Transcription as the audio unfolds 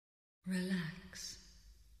Relax.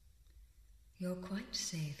 You're quite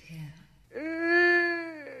safe here.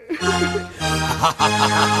 Good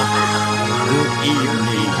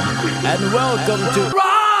evening, and welcome to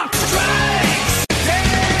Rock Strikes!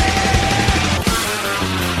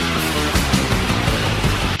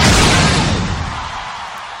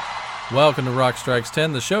 Welcome to Rock Strikes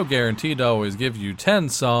 10, the show guaranteed to always give you 10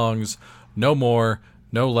 songs, no more,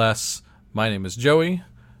 no less. My name is Joey.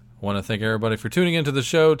 I want to thank everybody for tuning into the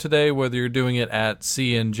show today, whether you're doing it at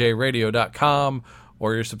cnjradio.com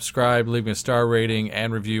or you're subscribed, leaving a star rating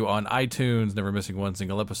and review on iTunes, never missing one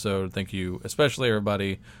single episode. Thank you, especially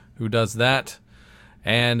everybody who does that.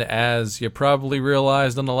 And as you probably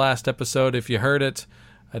realized on the last episode, if you heard it,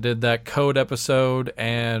 I did that code episode,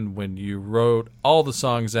 and when you wrote all the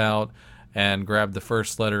songs out and grabbed the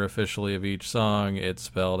first letter officially of each song, it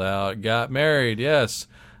spelled out, got married. Yes,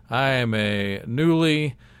 I am a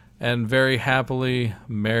newly and very happily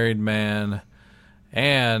married man,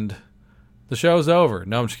 and the show's over.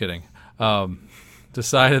 No, I'm just kidding.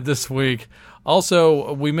 Decided this week.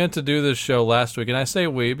 Also, we meant to do this show last week, and I say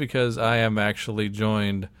we because I am actually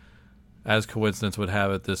joined, as coincidence would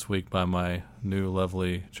have it, this week by my new,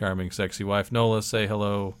 lovely, charming, sexy wife, Nola. Say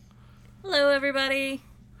hello. Hello, everybody.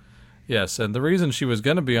 Yes, and the reason she was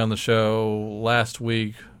going to be on the show last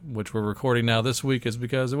week, which we're recording now this week, is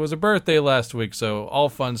because it was her birthday last week, so all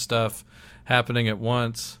fun stuff happening at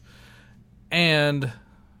once. And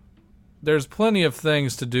there's plenty of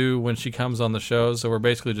things to do when she comes on the show, so we're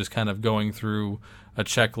basically just kind of going through a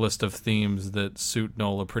checklist of themes that suit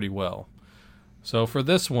Nola pretty well. So for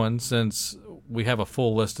this one, since we have a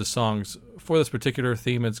full list of songs for this particular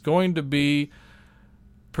theme, it's going to be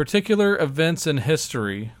particular events in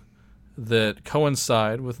history that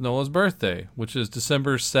coincide with Nola's birthday, which is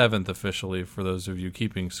December 7th officially, for those of you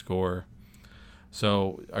keeping score.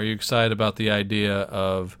 So are you excited about the idea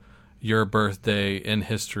of your birthday in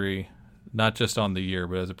history, not just on the year,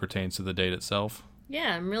 but as it pertains to the date itself?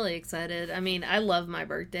 Yeah, I'm really excited. I mean, I love my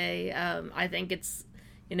birthday. I think it's,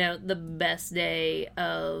 the best day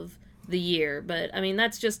of the year, but I mean,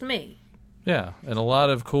 that's just me. Yeah, and a lot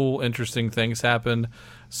of cool, interesting things happened.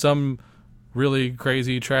 Some really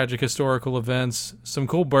crazy, tragic historical events. Some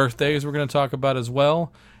cool birthdays we're going to talk about as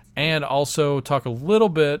well, and also talk a little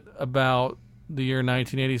bit about the year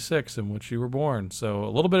 1986 in which you were born. So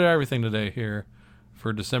a little bit of everything today here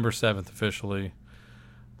for December 7th officially.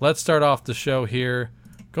 Let's start off the show here.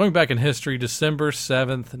 Going back in history, December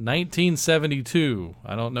 7th, 1972.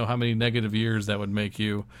 I don't know how many negative years that would make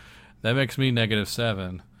you. That makes me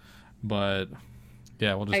 -7. But,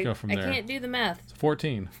 yeah, we'll just go from there. I can't do the math. It's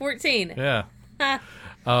 14. 14. Yeah.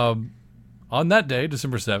 On that day,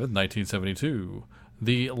 December 7th, 1972,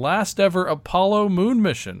 the last ever Apollo moon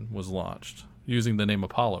mission was launched, using the name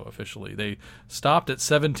Apollo officially. They stopped at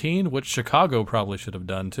 17, which Chicago probably should have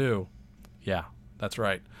done, too. Yeah, that's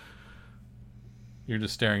right. You're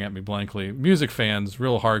just staring at me blankly. Music fans,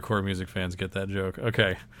 real hardcore music fans get that joke.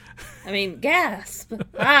 Okay. I mean, gasp.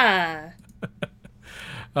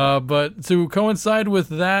 But to coincide with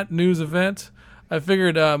that news event, I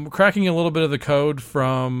figured cracking a little bit of the code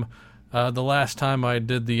from the last time I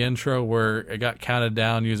did the intro where it got counted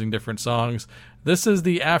down using different songs. This is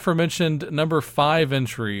the aforementioned number 5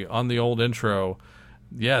 entry on the old intro.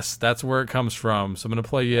 Yes, that's where it comes from. So I'm going to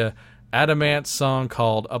play you Adamant's song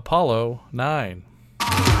called Apollo 9.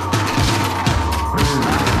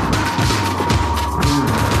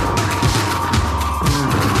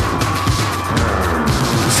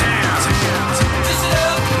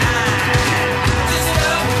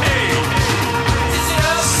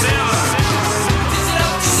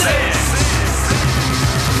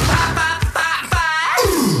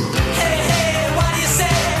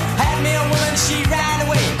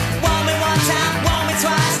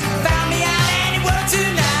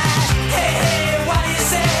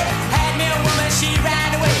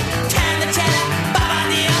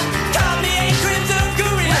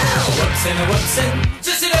 Whoopsin',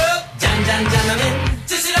 twist it up, Jan,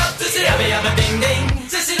 twist it up, yabba yabba ding ding,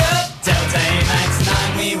 twist it up, Delta Max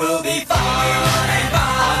 9, we will be fine,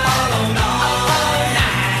 Apollo 9,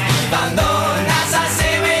 even though NASA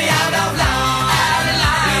say we out of line,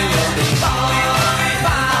 we will be fine,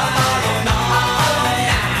 Apollo 9,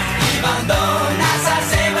 even though NASA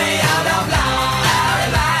say we out of line,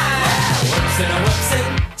 whoopsin',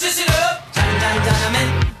 twist it up, Jan,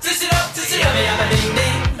 twist it up, yabba yabba ding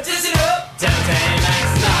ding, twist it up, Delta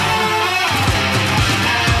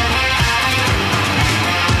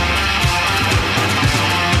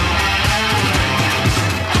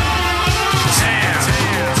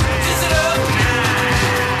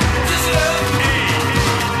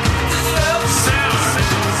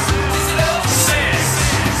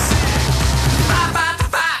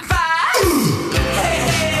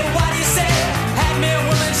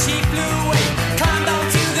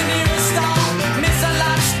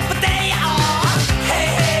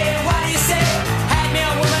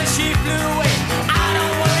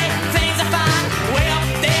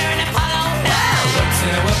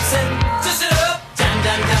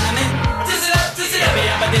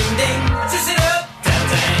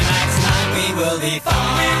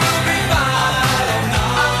fine. We will be fine.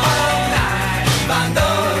 All night. Even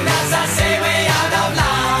though as I say way out of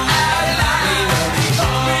line. We will be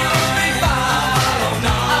fine. We will be fine.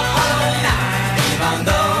 All night. Even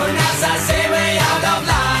though as I say way out of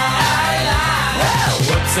line. Well,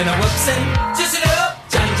 whoops and a whoops and twist it up.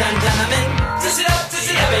 Jan jan janamin. Twist it up.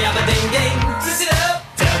 Yabba yabba ding ding. Twist it up.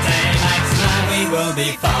 Delta Max 9. We will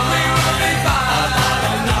be fine. We will be fine.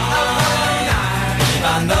 Apollo 9.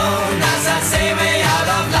 Even though as I say way out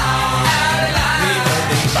of line. We will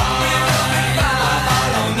be fine. We will be fine.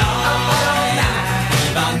 Apollo 9.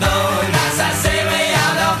 Even though as I say way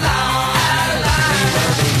out of line. We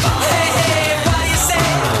will be fine. Hey hey, what do you say?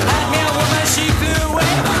 Had me a woman, she flew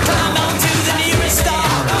away. Climbed on to the nearest star.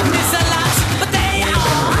 Miss a lot, but they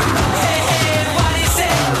are. Hey hey, what do you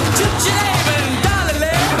say? Toot your neighbor, darling,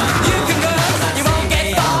 you can go, you won't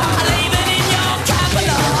get far. I leave it in your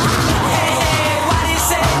capital. Hey hey, what do you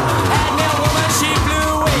say? Had me a woman, she flew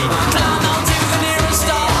away. Climbed on to the nearest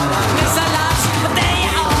star. Miss a lot, but they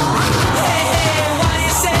are. Hey hey, what do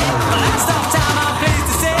you say? The last of time I'm pleased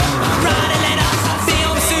to say. Write a letter, see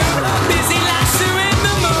you soon. Busy lasso in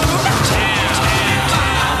the moon.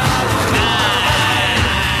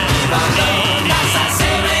 As I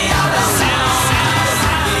say way out of line.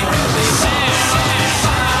 We will be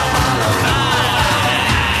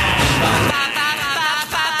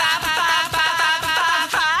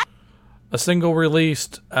A single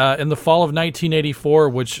released in the fall of 1984,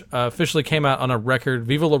 which officially came out on a record,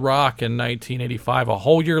 Viva La Rock, in 1985, a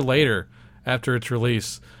whole year later after its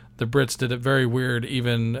release. The Brits did it very weird,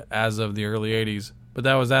 even as of the early 80s. But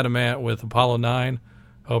that was Adamant with Apollo 9.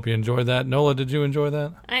 Hope you enjoyed that. Nola, did you enjoy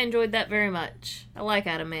that? I enjoyed that very much. I like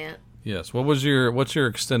Adamant. Yes. What's your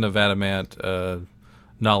extent of Adamant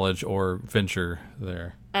knowledge or venture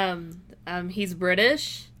there? He's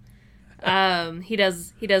British. He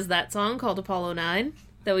does that song called Apollo 9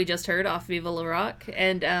 that we just heard off Viva La Rock,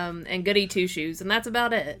 and Goody Two Shoes, and that's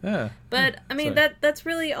about it. Yeah. But I mean Sorry. that's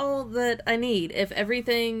really all that I need. If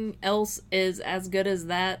everything else is as good as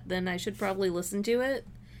that, then I should probably listen to it.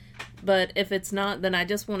 But if it's not, then I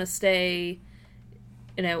just want to stay,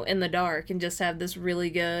 in the dark and just have this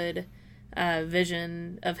really good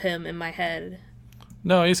vision of him in my head.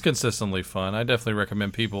 No, he's consistently fun. I definitely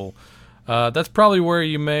recommend people. That's probably where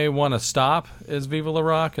you may want to stop, is Viva La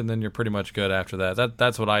Rock, and then you're pretty much good after that.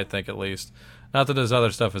 That's what I think, at least. Not that his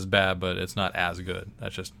other stuff is bad, but it's not as good.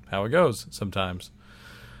 That's just how it goes sometimes.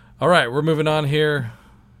 All right, we're moving on here.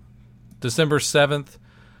 December 7th.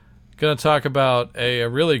 Going to talk about a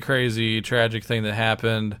really crazy, tragic thing that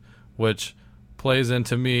happened, which plays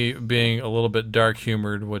into me being a little bit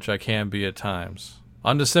dark-humored, which I can be at times.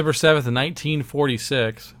 On December 7th,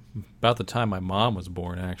 1946, about the time my mom was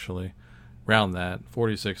born, actually, around that,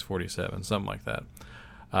 46, 47, something like that,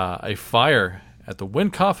 a fire at the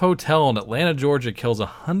Winkoff Hotel in Atlanta, Georgia, kills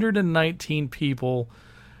 119 people.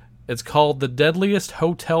 It's called the deadliest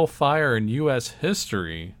hotel fire in U.S.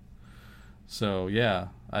 history. So, yeah,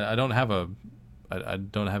 I don't have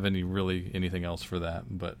anything else for that,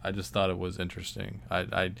 but I just thought it was interesting.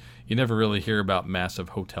 You never really hear about massive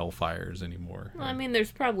hotel fires anymore. Well, I mean,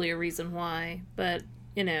 there's probably a reason why, but,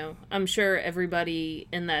 I'm sure everybody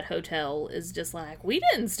in that hotel is just like, we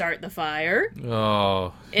didn't start the fire.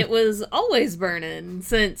 Oh. It was always burning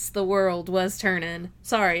since the world was turning.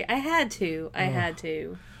 Sorry, I had to.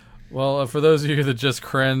 Well, for those of you that just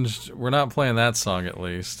cringed, we're not playing that song at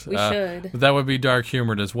least. We should. But that would be dark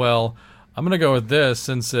humored as well. I'm going to go with this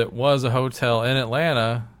since it was a hotel in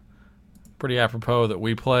Atlanta. Pretty apropos that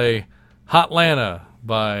we play Hotlanta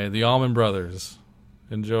by the Allman Brothers.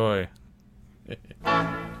 Enjoy.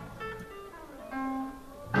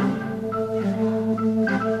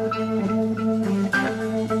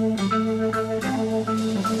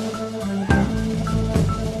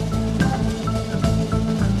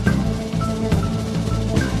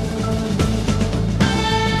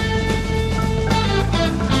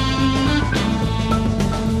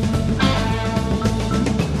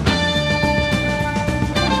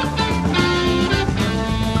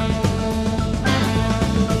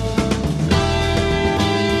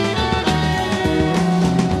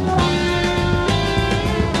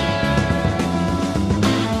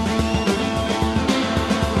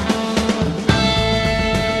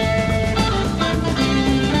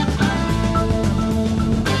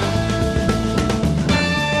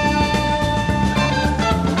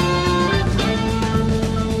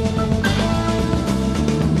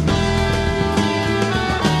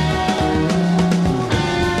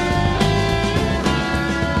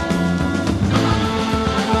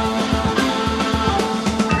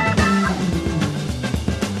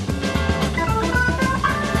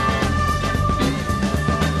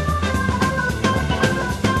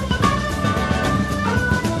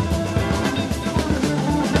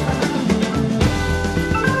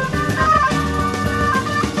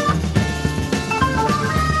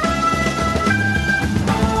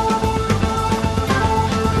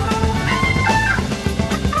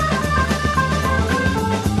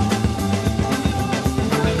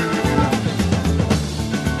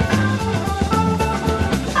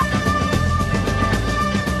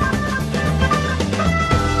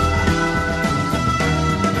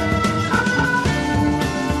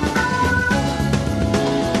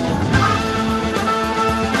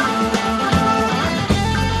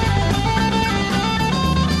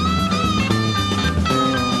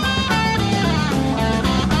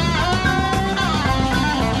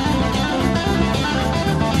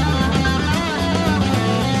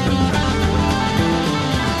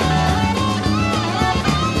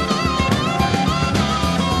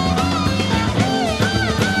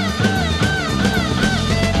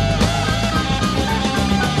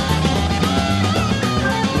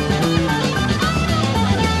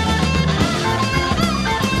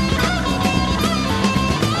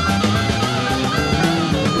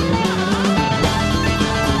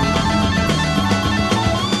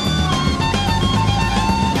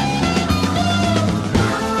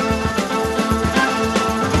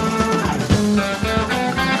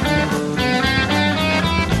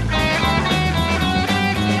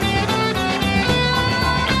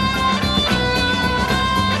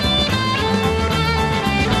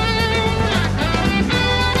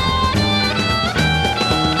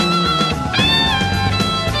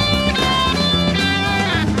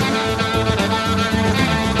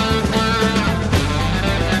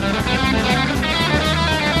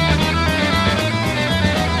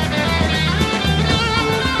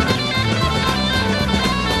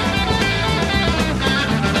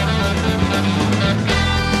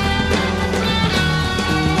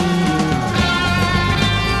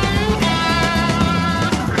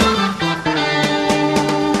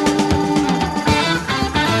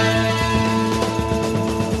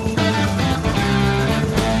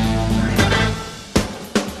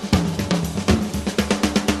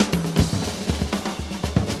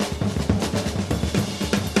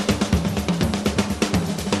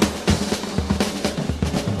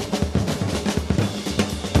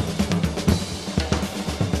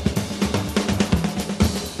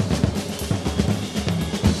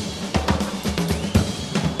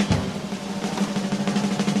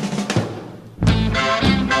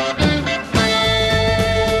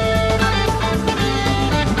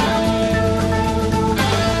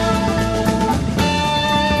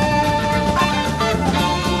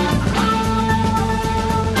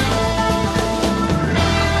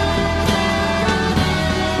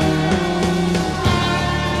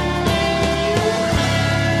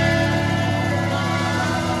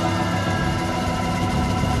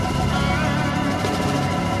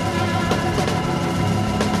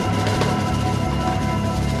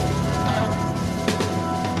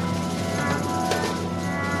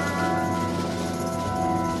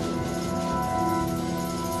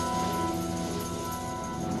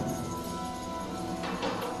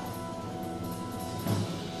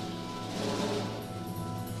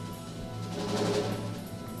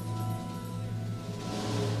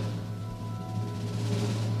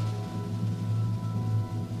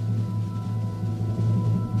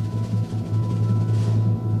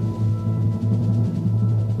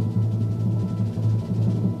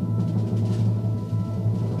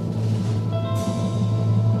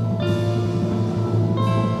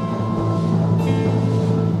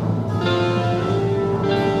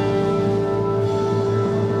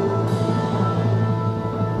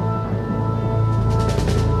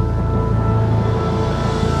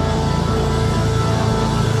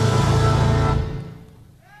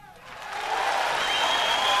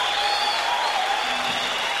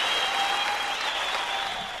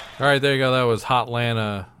 All right, there you go. That was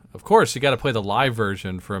Hotlanta. Of course, you got to play the live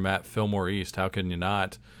version from at Fillmore East. How can you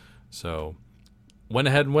not? So went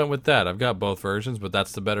ahead and went with that. I've got both versions, but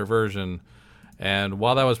that's the better version. And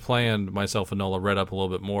while that was playing, myself and Nola read up a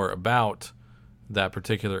little bit more about that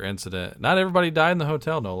particular incident. Not everybody died in the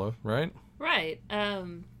hotel, Nola, right? Right.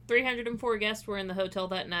 304 guests were in the hotel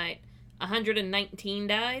that night. 119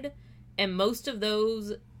 died, and most of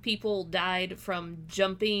those people died from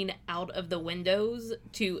jumping out of the windows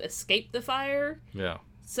to escape the fire. Yeah.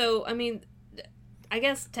 So, I mean, I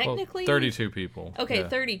guess technically... Well, 32 people. Okay, yeah.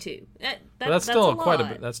 32. That's still quite a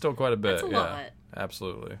bit. That's still quite a bit. That's a yeah, lot.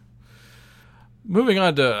 Absolutely. Moving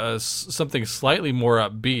on to something slightly more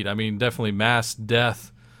upbeat. I mean, definitely mass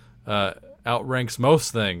death outranks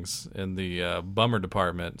most things in the bummer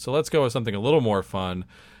department. So let's go with something a little more fun.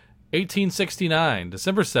 1869,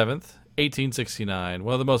 December 7th, 1869.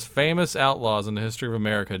 One of the most famous outlaws in the history of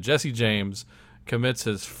America, Jesse James, commits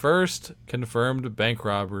his first confirmed bank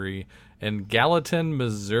robbery in Gallatin,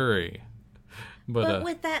 Missouri. But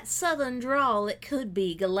with that southern drawl, it could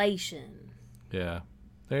be Galatian. Yeah.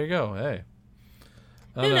 There you go. Hey.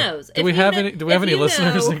 Who knows? Do we have any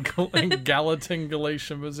listeners in Gallatin,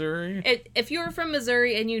 Galatian, Missouri? If you're from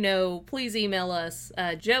Missouri and you know, please email us,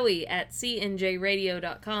 Joey at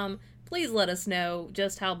cnjradio.com. Please let us know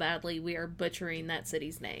just how badly we are butchering that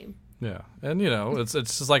city's name. Yeah, and it's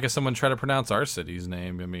just like if someone tried to pronounce our city's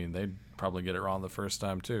name. I mean, they'd probably get it wrong the first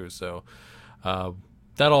time too. So,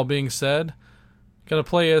 that all being said, gonna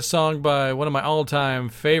play a song by one of my all-time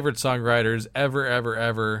favorite songwriters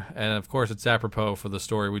ever, and of course it's apropos for the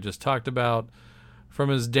story we just talked about. From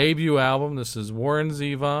his debut album, this is Warren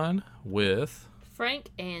Zevon with Frank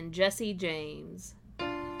and Jesse James.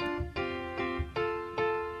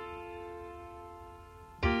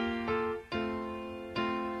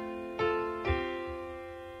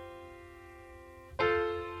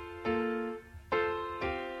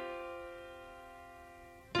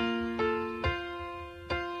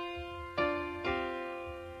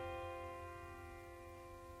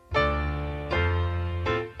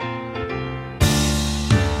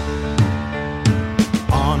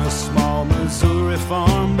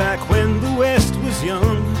 Farm back when the West was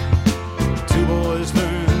young. Two boys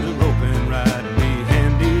learned to rope and ride and be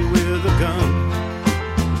handy with a gun.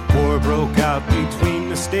 War broke out between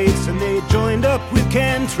the states and they joined up with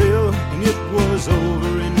Cantrill, and it was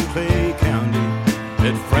over in Clay County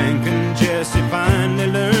that Frank and Jesse finally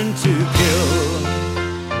learned to kill.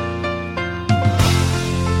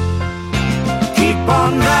 Keep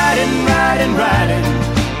on riding, riding, riding,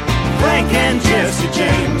 Frank and Jesse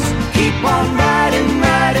James. Keep on riding,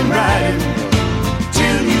 riding, riding,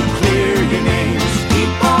 till you clear your names.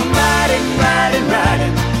 Keep on riding, riding,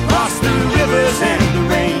 riding, across the rivers and the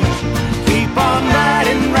range. Keep on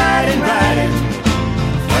riding, riding, riding,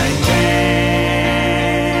 Frank and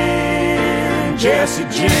Jesse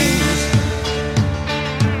James.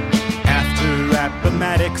 After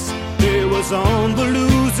Appomattox, they was on the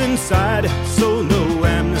losing side, so no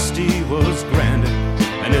amnesty was granted,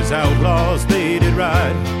 and as outlaws they did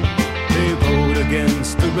ride. They rode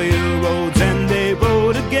against the railroads and they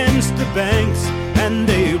rode against the banks and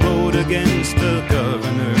they rode against the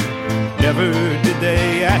governor. Never did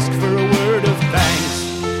they ask for a word of thanks.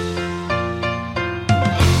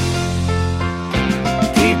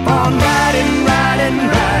 Keep on riding, riding,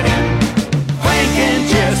 riding, Frank and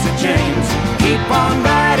Jesse James. Keep on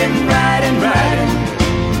riding, riding, riding,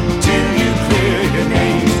 till you clear your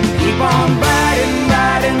names. Keep on riding,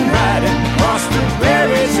 riding, riding, across the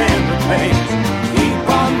prairies and the plains. Keep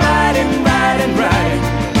on riding, riding, riding,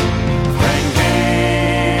 Frank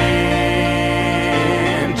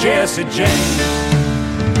and Jesse James.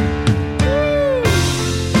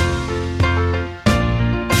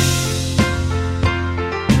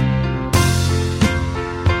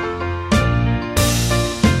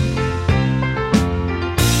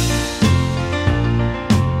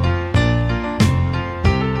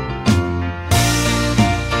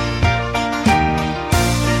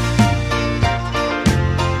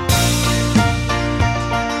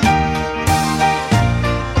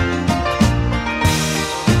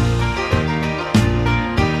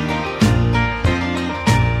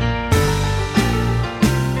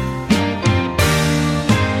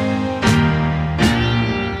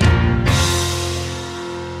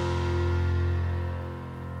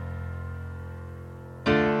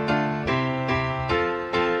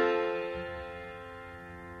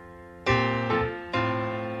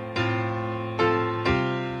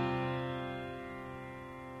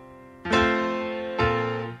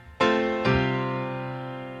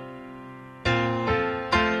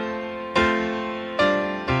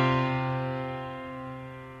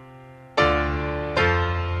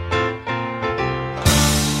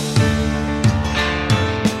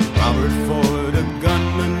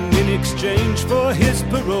 exchange for his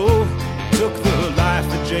parole, took the life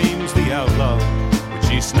of James the outlaw, which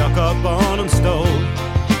he snuck up on and stole.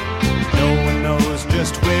 No one knows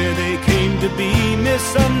just where they came to be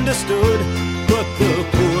misunderstood, but the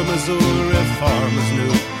poor Missouri farmers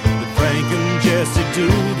knew that Frank and Jesse do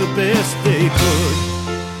the best they could.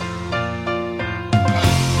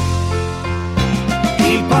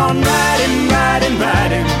 Keep on riding, riding,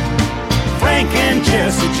 riding, Frank and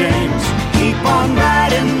Jesse James. Keep on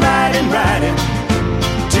riding, riding, riding,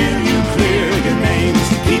 till you clear your names.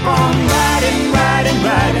 Keep on riding, riding,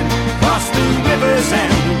 riding, across the rivers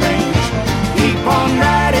and the range. Keep on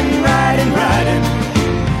riding, riding, riding,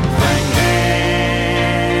 Frank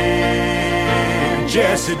and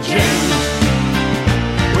Jesse James.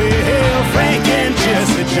 Well, Frank and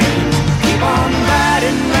Jesse James. Keep on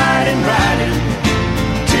riding, riding, riding,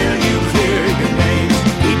 till you clear your names.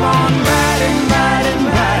 Keep on riding, riding,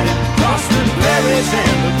 riding, across the prairies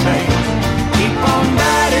and the plains. Keep on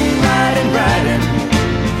riding, riding, riding,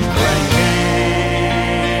 Frank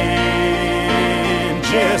and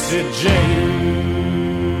Jesse James.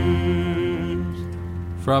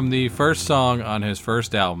 From the first song on his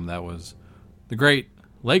first album, that was the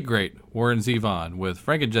late great Warren Zevon with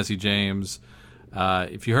Frank and Jesse James.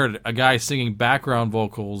 If you heard a guy singing background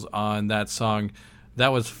vocals on that song,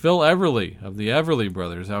 that was Phil Everly of the Everly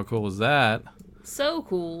Brothers. How cool is that? So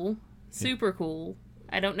cool. Super cool.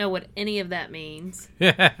 I don't know what any of that means.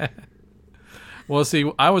 Yeah. Well,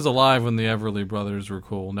 see, I was alive when the Everly Brothers were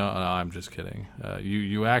cool. No, I'm just kidding.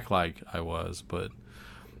 You act like I was, but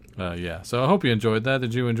yeah. So I hope you enjoyed that.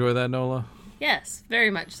 Did you enjoy that, Nola? Yes,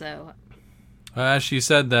 very much so. She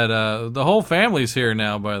said that the whole family's here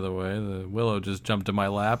now, by the way. The Willow just jumped in my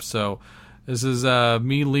lap, so this is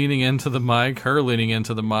me leaning into the mic, her leaning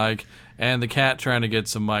into the mic, and the cat trying to get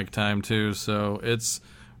some mic time, too. So it's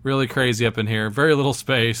really crazy up in here. Very little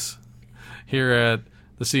space here at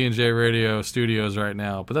the C&J Radio studios right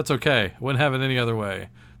now, but that's okay. Wouldn't have it any other way.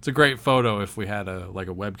 It's a great photo if we had a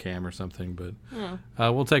webcam or something, but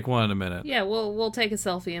we'll take one in a minute. Yeah, we'll take a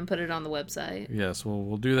selfie and put it on the website. Yes,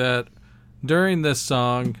 we'll do that during this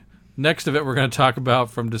song. Next of it, we're going to talk about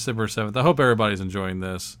from December 7th. I hope everybody's enjoying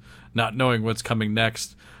this, not knowing what's coming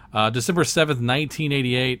next. December 7th,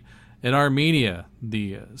 1988, in Armenia,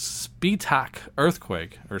 the Spitak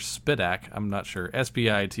earthquake, or Spitak, I'm not sure,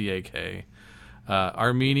 S-P-I-T-A-K,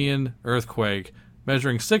 Armenian earthquake,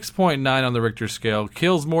 measuring 6.9 on the Richter scale,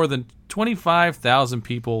 kills more than 25,000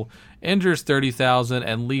 people, injures 30,000,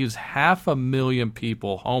 and leaves 500,000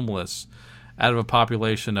 people homeless out of a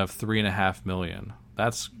population of 3.5 million.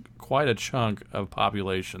 That's quite a chunk of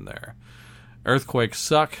population there. Earthquakes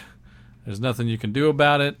suck. There's nothing you can do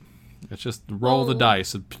about it. It's just roll the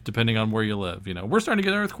dice, depending on where you live. You know, we're starting to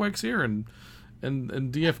get earthquakes here in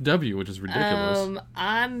DFW, which is ridiculous.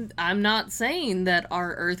 I'm not saying that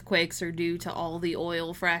our earthquakes are due to all the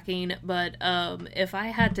oil fracking, but if I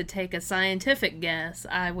had to take a scientific guess,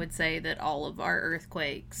 I would say that all of our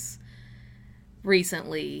earthquakes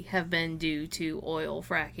recently have been due to oil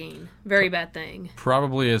fracking. Very bad thing.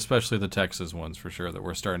 Probably, especially the Texas ones, for sure, that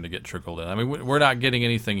we're starting to get trickled in. I mean, we're not getting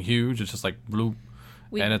anything huge. It's just like bloop,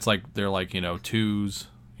 and it's like they're like, you know, twos,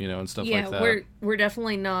 you know, and stuff like that. Yeah, we're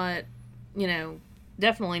definitely not, you know,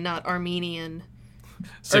 Armenian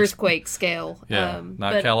earthquake scale. Yeah,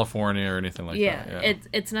 not California or anything like that. Yeah,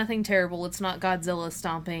 it's nothing terrible. It's not Godzilla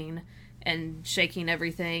stomping and shaking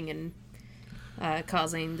everything and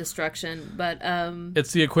causing destruction, but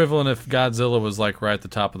it's the equivalent if Godzilla was like right at the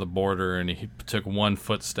top of the border and he took one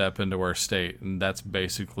footstep into our state, and that's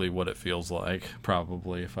basically what it feels like,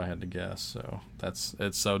 probably, if I had to guess. So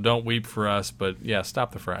so don't weep for us, but yeah,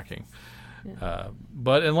 stop the fracking. Yeah.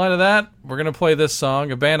 But in light of that, we're gonna play this song,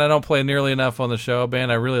 a band I don't play nearly enough on the show, a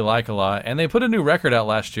band I really like a lot, and they put a new record out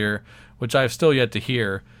last year, which I've still yet to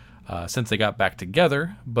hear. Since they got back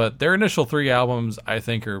together, but their initial 3 albums I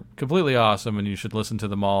think are completely awesome, and you should listen to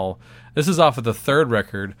them all. This is off of the 3rd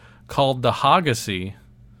record called The Hoggassy.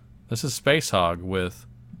 This is Space Hog with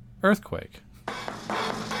Earthquake.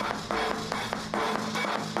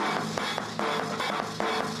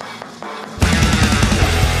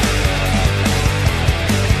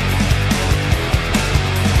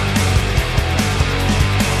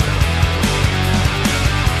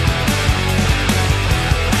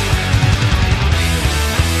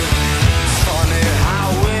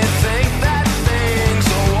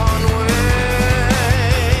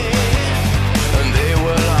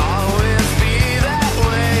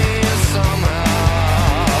 Somehow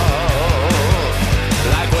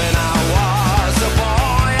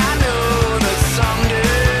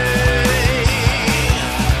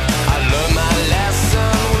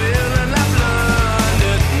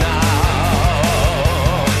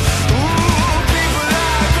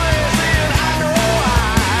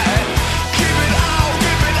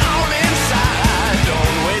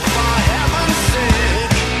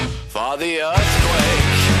for the earthquake.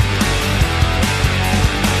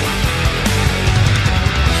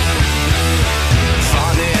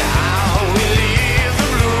 Funny how we leave the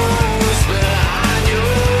blues behind you.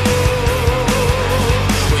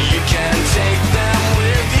 Well, you can take them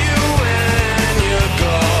with you when you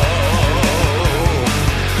go.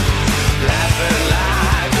 Laughing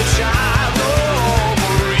like a child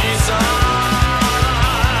over reason,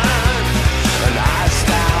 and eyes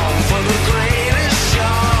down for the greatest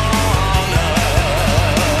show on earth.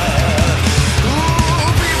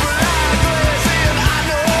 Ooh, people are crazy and I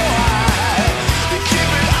know why. They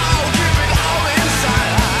keep it all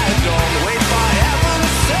inside. Don't wait for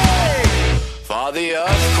heaven's sake for the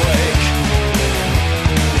earthquake.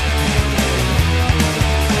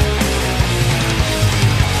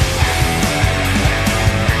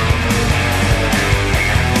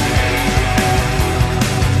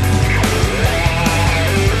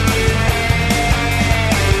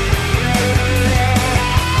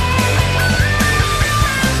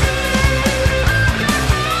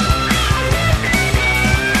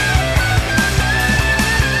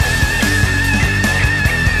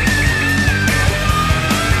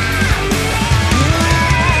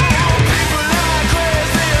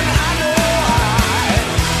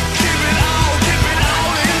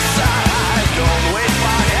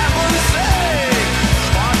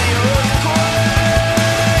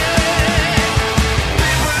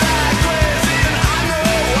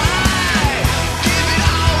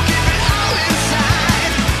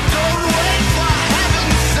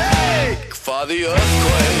 For the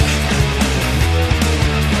earthquake.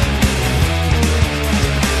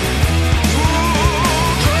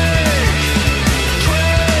 Ooh, quake.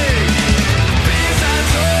 Beans on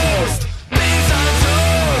toast.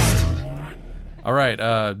 All right.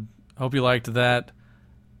 Hope you liked that.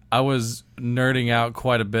 I was nerding out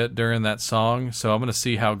quite a bit during that song, so I'm going to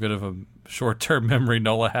see how good of a short-term memory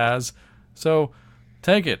Nola has. So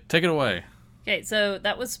take it away. Okay, so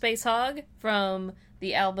that was Space Hog from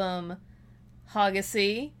the album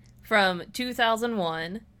Hoggassy from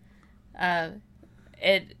 2001.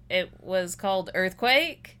 It was called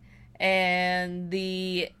Earthquake, and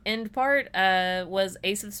the end part was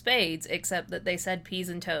Ace of Spades, except that they said peas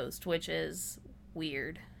and toast, which is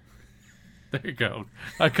weird. There you go.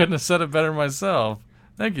 I couldn't have said it better myself.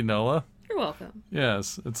 Thank you, Nola. You're welcome.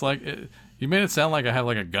 Yes, it's like you made it sound like I have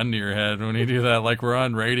like a gun to your head when you do that. Like we're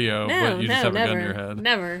on radio, but you just have never, a gun to your head.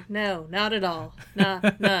 Never, no, not at all. Nah,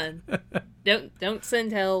 none. Don't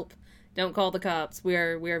send help. Don't call the cops. We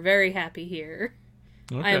are very happy here.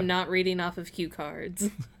 Okay. I am not reading off of cue cards.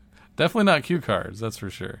 Definitely not cue cards. That's for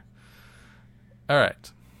sure. All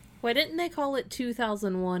right. Why didn't they call it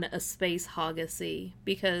 2001 A Space Hoggassy?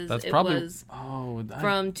 Because That's it probably was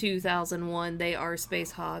from 2001 They Are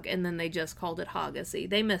Space Hog, and then they just called it Hoggassy.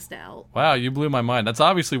 They missed out. Wow, you blew my mind. That's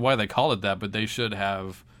obviously why they call it that, but they should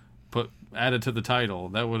have added to the title.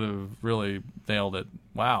 That would have really nailed it.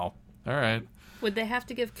 Wow. All right. Would they have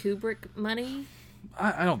to give Kubrick money?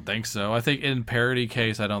 I don't think so. I think in parody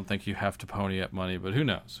case, I don't think you have to pony up money, but who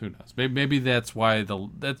knows? Who knows? Maybe that's why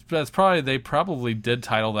that's probably they probably did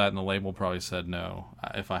title that, and the label probably said no.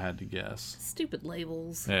 If I had to guess. Stupid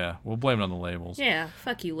labels. Yeah, we'll blame it on the labels. Yeah,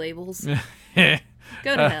 fuck you, labels. Go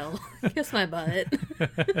to hell. Kiss my butt.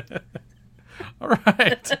 All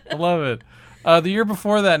right, I love it. The year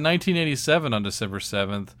before that, 1987, on December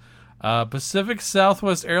 7th, Pacific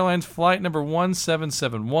Southwest Airlines flight number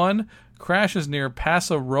 1771 crashes near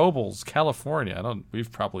Paso Robles, California.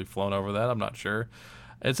 We've probably flown over that. I'm not sure.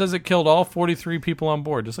 It says it killed all 43 people on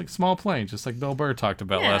board, just like small planes, just like Bill Burr talked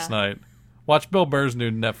about last night. Watch Bill Burr's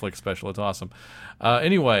new Netflix special. It's awesome.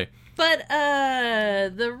 Anyway. But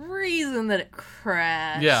the reason that it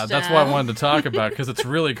crashed. Yeah, that's what I wanted to talk about because it's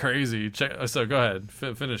really crazy. So go ahead,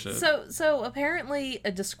 finish it. So apparently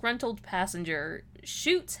a disgruntled passenger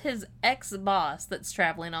shoots his ex-boss that's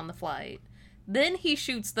traveling on the flight. Then he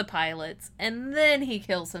shoots the pilots, and then he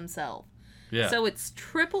kills himself. Yeah. So it's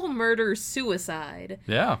triple murder-suicide.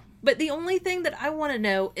 Yeah. But the only thing that I want to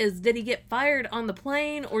know is, did he get fired on the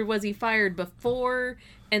plane, or was he fired before,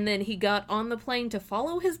 and then he got on the plane to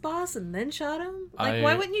follow his boss and then shot him? Like,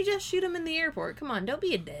 why wouldn't you just shoot him in the airport? Come on, don't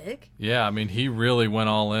be a dick. Yeah, I mean, he really went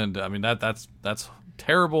all in. I mean, that's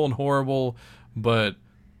terrible and horrible, but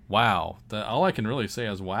wow. All I can really say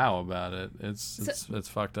is wow about it. It's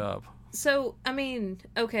fucked up. So, I mean,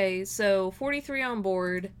 okay, so 43 on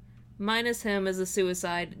board, minus him as a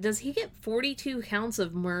suicide. Does he get 42 counts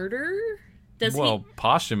of murder?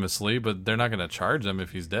 Posthumously, but they're not going to charge him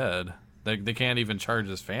if he's dead. They can't even charge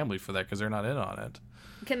his family for that because they're not in on it.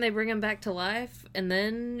 Can they bring him back to life and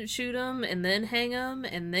then shoot him and then hang him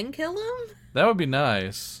and then kill him? That would be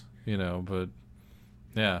nice. you know, but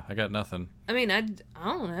yeah, I got nothing. I mean, I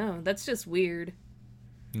don't know. That's just weird.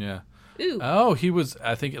 Yeah. Ooh. Oh,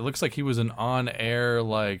 I think it looks like he was an on-air,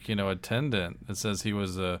 like, you know, attendant. It says he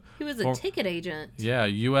was a ticket agent. Yeah,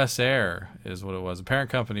 U.S. Air is what it was, a parent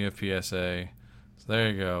company of PSA. So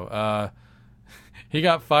there you go. He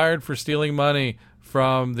got fired for stealing money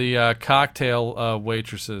from the cocktail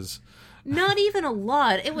waitresses. Not even a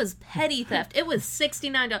lot. It was petty theft. It was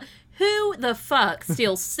 $69. Who the fuck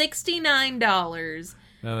steals $69?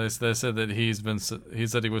 No, they said that he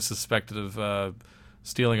said he was suspected of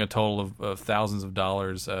stealing a total of thousands of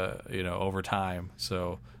dollars, you know, over time.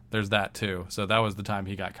 So there's that too. So that was the time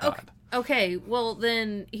he got caught. Okay, well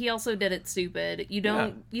then he also did it stupid. You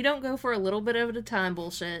don't go for a little bit at a time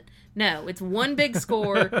bullshit. No, it's one big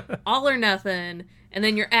score, all or nothing, and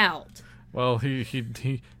then you're out. Well,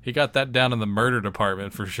 he got that down in the murder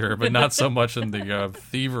department for sure, but not so much in the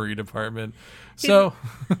thievery department. So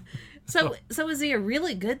So is he a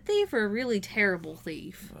really good thief or a really terrible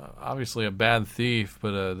thief? Obviously a bad thief,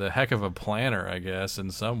 but the heck of a planner, I guess,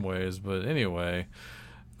 in some ways. But anyway,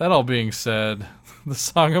 that all being said, the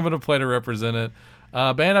song I'm going to play to represent it,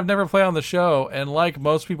 band I've never played on the show, and like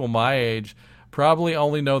most people my age, probably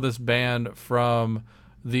only know this band from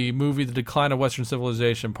the movie The Decline of Western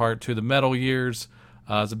Civilization Part 2, The Metal Years.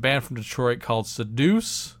 It's a band from Detroit called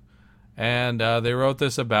Seduce, and they wrote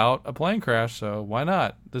this about a plane crash, so why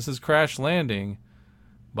not? This is Crash Landing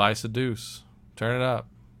by Seduce. Turn it up.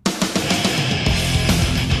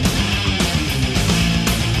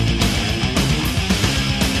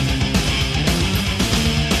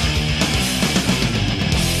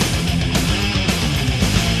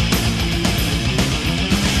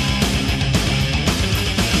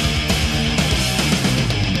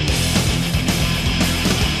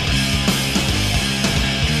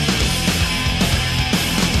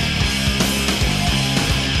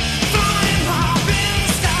 Flying high in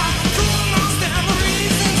the sky, cool most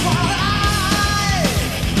memories.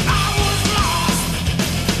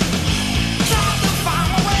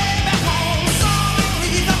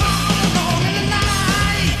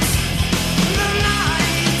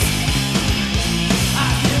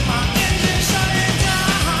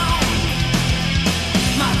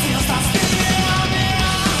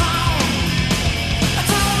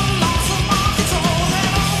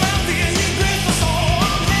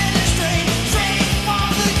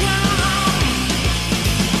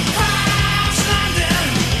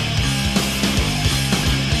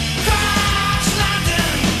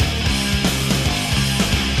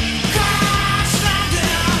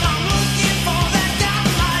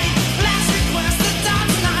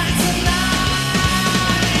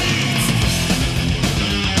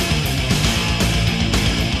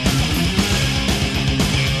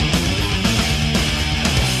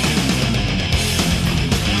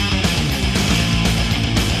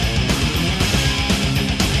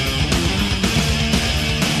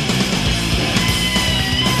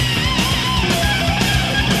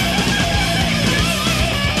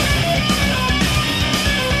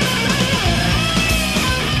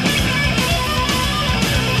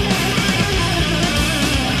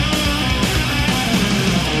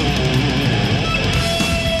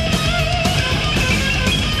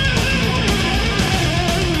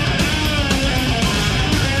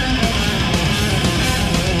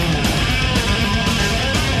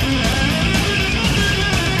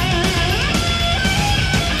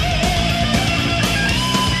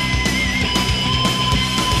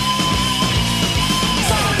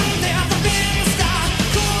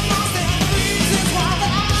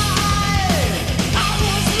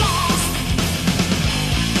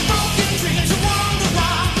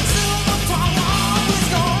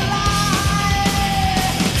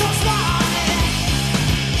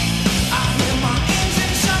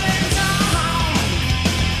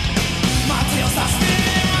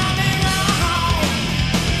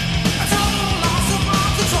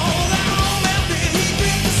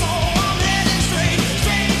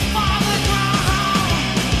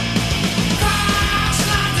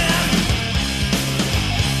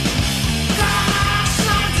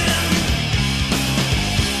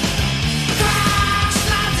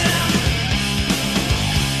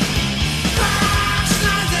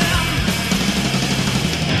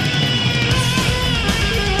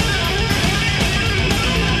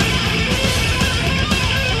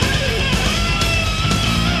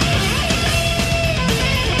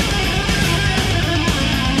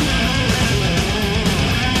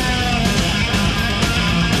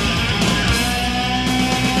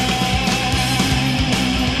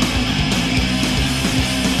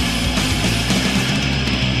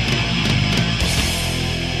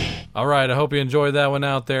 right, I hope you enjoyed that one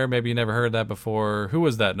out there. Maybe you never heard that before. Who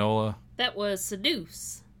was that, Nola? That was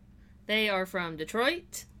Seduce. They are from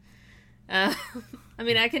Detroit. I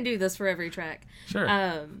mean, I can do this for every track. Sure.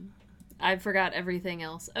 I forgot everything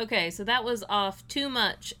else. Okay, so that was off Too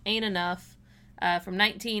Much, Ain't Enough from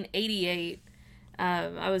 1988.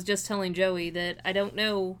 I was just telling Joey that I don't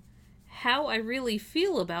know how I really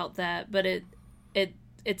feel about that, but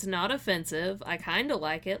it's not offensive. I kind of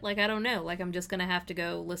like it. Like, I don't know. Like, I'm just going to have to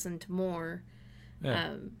go listen to more.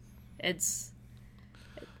 Yeah.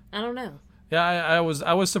 I don't know. Yeah, I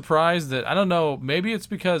was surprised that, I don't know, maybe it's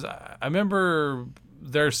because I remember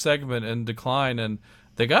their segment in Decline, and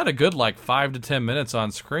they got a good 5 to 10 minutes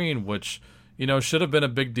on screen, which, should have been a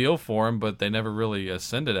big deal for them, but they never really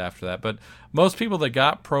ascended after that. But most people that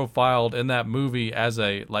got profiled in that movie as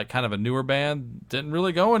a kind of a newer band didn't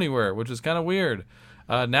really go anywhere, which is kind of weird.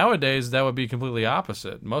 Nowadays, that would be completely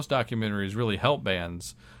opposite. Most documentaries really help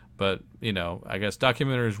bands, but I guess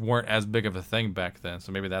documentaries weren't as big of a thing back then,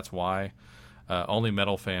 so maybe that's why. Only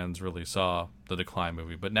metal fans really saw the Decline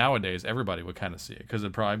movie, but nowadays everybody would kind of see it because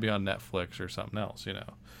it'd probably be on Netflix or something else,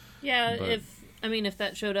 Yeah, But- if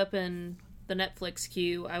that showed up in the Netflix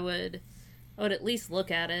queue, I would at least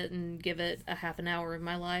look at it and give it a half an hour of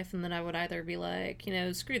my life, and then I would either be like,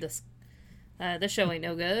 screw this, this show ain't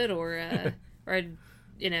no good, or I'd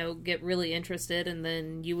get really interested, and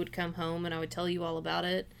then you would come home and I would tell you all about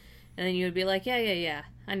it. And then you would be like, yeah,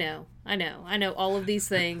 I know all of these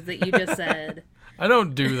things that you just said. I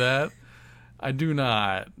don't do that. I do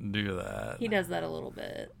not do that. He does that a little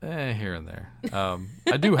bit. Here and there.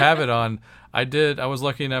 I do have it on. I was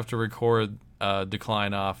lucky enough to record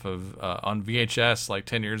Decline off of on VHS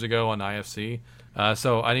 10 years ago on IFC.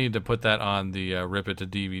 So I need to put that on the rip it to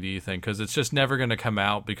DVD thing, because it's just never going to come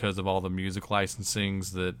out because of all the music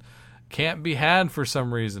licensings that can't be had for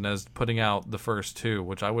some reason as putting out the first two,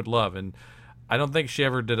 which I would love. And I don't think she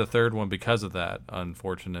ever did a third one because of that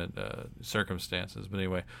unfortunate circumstances. But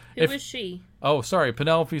anyway. Who was she? Oh, sorry,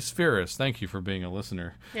 Penelope Spheris. Thank you for being a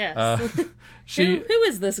listener. Yes. Who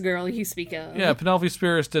is this girl you speak of? Yeah, Penelope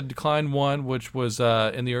Spheris did Decline 1, which was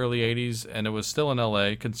in the early 80s, and it was still in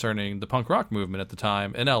L.A. concerning the punk rock movement at the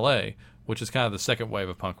time in L.A., which is kind of the second wave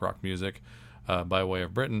of punk rock music by way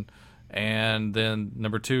of Britain. And then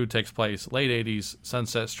number 2 takes place late 80s,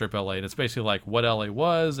 Sunset Strip LA. And it's basically like what LA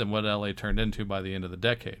was and what LA turned into by the end of the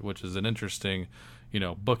decade, which is an interesting,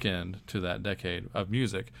 bookend to that decade of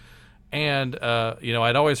music. And,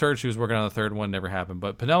 I'd always heard she was working on the third one, never happened.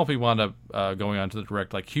 But Penelope wound up going on to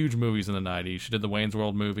direct huge movies in the 90s. She did the Wayne's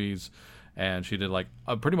World movies, and she did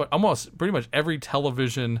pretty much every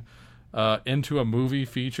television into a movie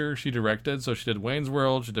feature she directed. So she did Wayne's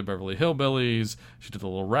World, she did Beverly Hillbillies, she did The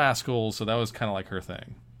Little Rascals, so that was kind of her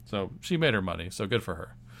thing. So she made her money, so good for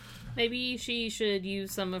her. Maybe she should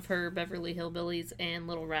use some of her Beverly Hillbillies and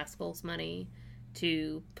Little Rascals money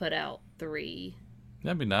to put out 3.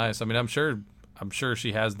 That'd be nice. I mean, I'm sure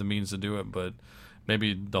she has the means to do it, but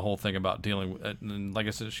maybe the whole thing about dealing with it, and like I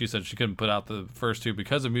said, she said she couldn't put out the first 2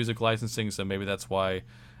 because of music licensing, so maybe that's why.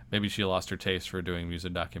 Maybe she lost her taste for doing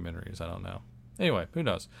music documentaries. I don't know. Anyway, who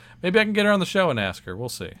knows? Maybe I can get her on the show and ask her. We'll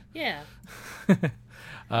see. Yeah.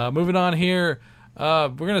 Moving on here, we're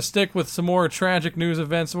going to stick with some more tragic news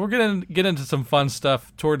events. We're going to get into some fun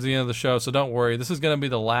stuff towards the end of the show, so don't worry. This is going to be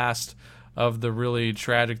the last of the really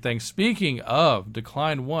tragic things. Speaking of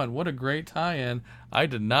Decline 1, what a great tie-in. I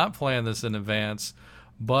did not plan this in advance,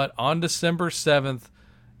 but on December 7th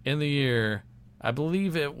in the year, I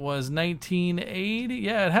believe it was 1980.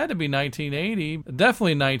 Yeah, it had to be 1980.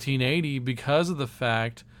 Definitely 1980, because of the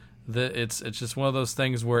fact that it's just one of those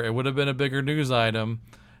things where it would have been a bigger news item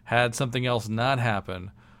had something else not happen.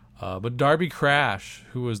 But Darby Crash,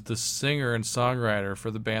 who was the singer and songwriter for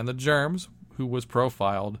the band The Germs, who was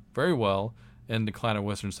profiled very well in Decline of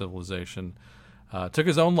Western Civilization, took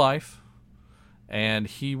his own life, and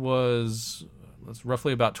he was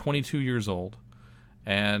roughly about 22 years old.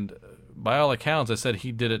 And by all accounts, I said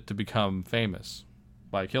he did it to become famous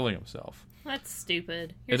by killing himself. That's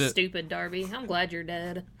stupid. You're stupid, Darby. I'm glad you're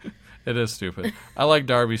dead. It is stupid. I like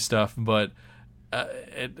Darby stuff, but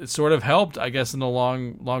it sort of helped, I guess, in the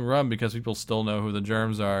long run, because people still know who the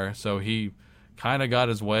Germs are. So he kind of got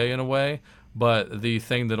his way in a way. But the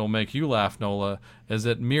thing that'll make you laugh, Nola, is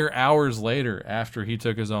that mere hours later, after he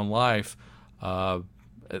took his own life,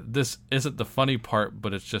 this isn't the funny part,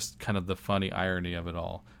 but it's just kind of the funny irony of it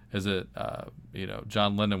all. Is that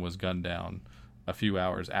John Lennon was gunned down a few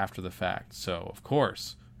hours after the fact. So of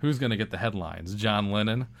course, who's going to get the headlines? John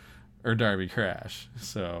Lennon or Darby Crash?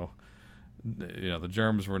 So the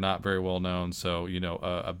Germs were not very well known. So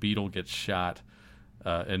a Beatle gets shot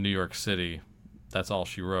in New York City. That's all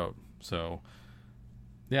she wrote. So,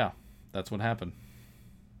 yeah, that's what happened.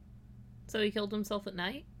 So he killed himself at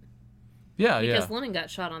night? Yeah, Because yeah. Lennon got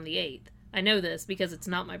shot on the 8th. I know this because it's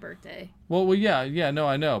not my birthday. Well, yeah, no,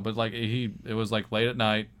 I know, but like it was like late at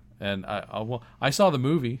night, and I saw the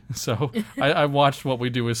movie, so I watched What We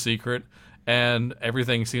Do Is Secret, and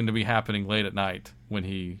everything seemed to be happening late at night when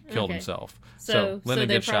he killed Okay. himself. So Lennon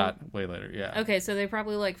they gets shot way later. Yeah, Okay, so they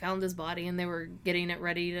probably like found his body and they were getting it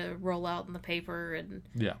ready to roll out in the paper, and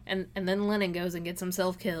yeah, then Lennon goes and gets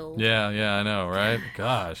himself killed. yeah. I know, right?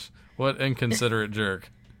 Gosh, what inconsiderate jerk.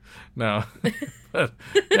 No, but,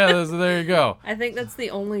 yeah. There you go. I think that's the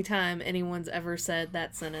only time anyone's ever said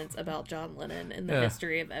that sentence about John Lennon in the Yeah.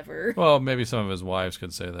 history of ever. Well, maybe some of his wives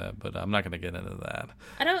could say that, but I'm not going to get into that.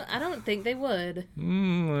 I don't think they would.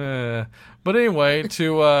 But anyway,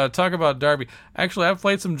 to talk about Darby, actually, I've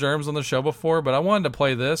played some Germs on the show before, but I wanted to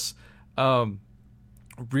play this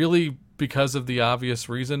really because of the obvious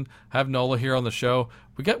reason. Have Nola here on the show.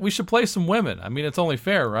 We should play some women. I mean, it's only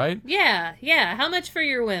fair, right? Yeah. How much for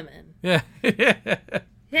your women? Yeah.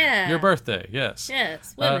 Yeah. Your birthday, yes.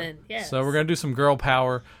 Yes, women. Yes. So we're going to do some girl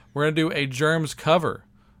power. We're going to do a Germs cover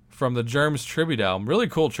from the Germs tribute album. Really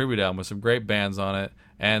cool tribute album with some great bands on it.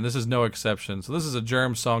 And this is no exception. So this is a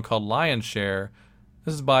Germs song called Lion's Share.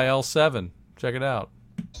 This is by L7. Check it out.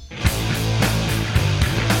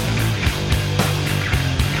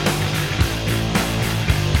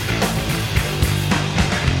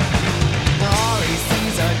 The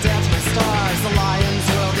RECs are deaf my stars. The lion's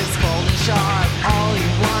world is cold and sharp. All he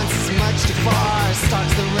wants is much too far.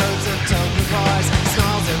 Stalks the roads of token cars.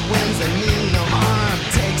 Snarls at winds that mean no harm.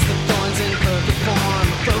 Takes the thorns in perfect form.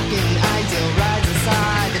 Broken ideal rides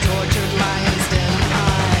inside the tortured lion's den and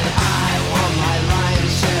hide. I want my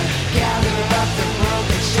lion's share. Gather up the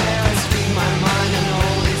broken shares. Feed my mind an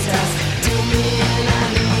holy test. Do me and I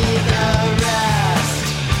need the rest.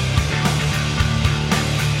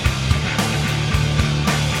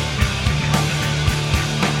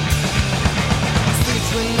 Sleeps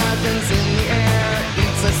when nothing's in the air.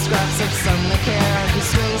 Eats the scraps of summer care. He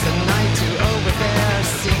swings the night to over there.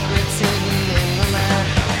 Secrets hidden in the lair.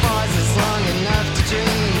 Pauses long enough to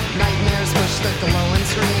dream. Nightmares push the glow and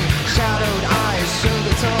scream. Shadowed eyes show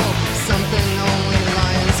the toll. Something only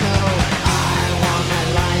lions know. I want my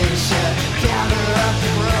lion's share. Gather up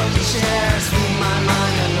the broken shares. Feed my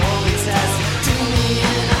mind an holy test. Do me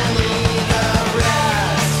and I need the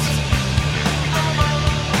rest.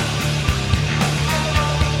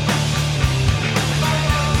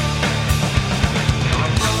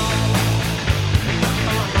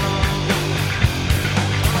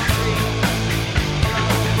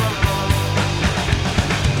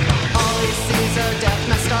 All he sees are death,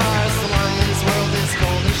 my stars. The lion's world is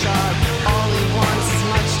cold and sharp. All he wants is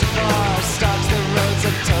much too far. Stalks the roads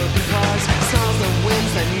of token cars. Snarls the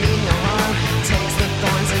winds that mean no harm. Takes the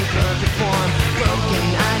thorns in perfect form. Broken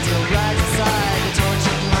ideal rides aside. The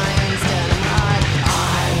tortured lion's dead and hide.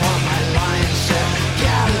 I want my lion's share.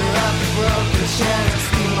 Gather up the broken shares.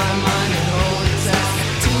 Feed my mind an holy test.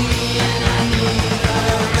 To me and I need the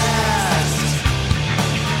rest.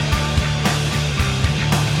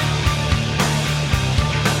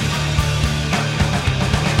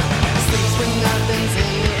 Sleeps when nothing's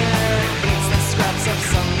in the air. Eats the scraps of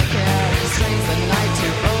summer care. Strings the night to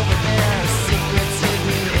over there. Secrets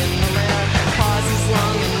hidden in the lair. Pauses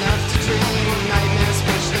long enough to dream. Nightmares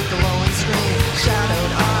push the glow and scream.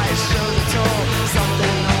 Shadowed eyes show the toll.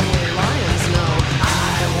 Something only lions know.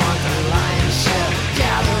 I want the lion's share.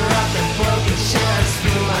 Gather up the broken shares.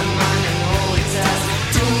 Feel my mind an holy test.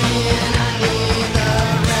 Do me and I need the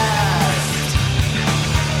rest.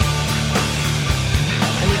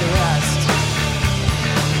 I need the rest.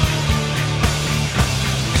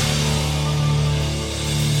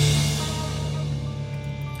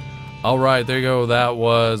 All right, there you go. That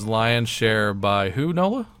was Lion's Share by who,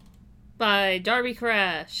 Nola? By Darby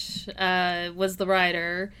Crash was the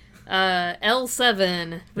writer.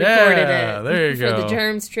 L7 recorded Yeah, it there you for go. the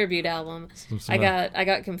Germs tribute album. I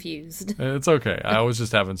got confused. It's okay. I was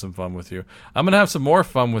just having some fun with you. I'm going to have some more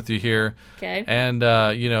fun with you here. Okay. And,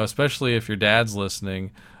 especially if your dad's listening.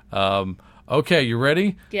 Okay, you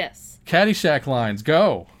ready? Yes. Caddyshack lines,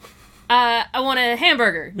 go. I want a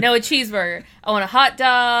hamburger. No, a cheeseburger. I want a hot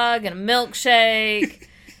dog and a milkshake.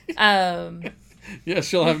 Yes,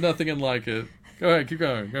 she'll have nothing and like it. Go ahead, keep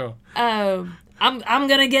going, go. I'm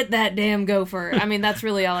gonna get that damn gopher. I mean, that's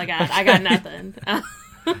really all I got. I got nothing.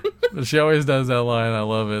 She always does that line. I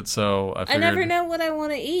love it. So I I figured. never know what I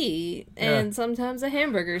want to eat, and Yeah. sometimes a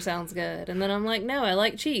hamburger sounds good, and then I'm like, no, I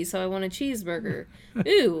like cheese, so I want a cheeseburger.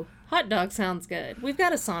 Ooh, hot dog sounds good. We've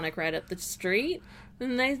got a Sonic right up the street,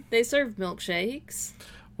 and they serve milkshakes.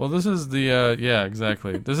 Well, this is the yeah,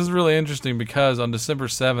 exactly. This is really interesting because on December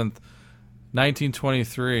 7th,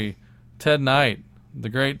 1923, Ted Knight, the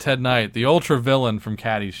great Ted Knight, the ultra villain from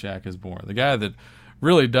Caddyshack, is born. The guy that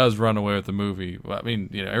really does run away with the movie. Well, I mean,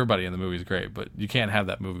 everybody in the movie is great, but you can't have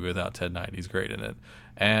that movie without Ted Knight. He's great in it.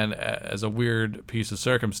 And as a weird piece of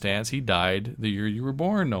circumstance, he died the year you were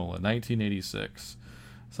born, Nola, 1986.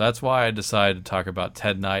 So that's why I decided to talk about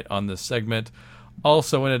Ted Knight on this segment.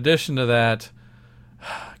 Also, in addition to that,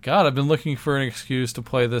 God, I've been looking for an excuse to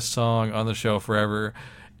play this song on the show forever.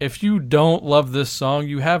 If you don't love this song,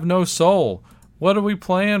 you have no soul. What are we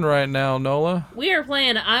playing right now, Nola? We are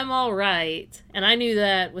playing I'm All Right, and I knew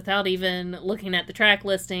that without even looking at the track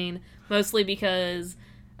listing, mostly because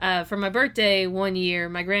for my birthday one year,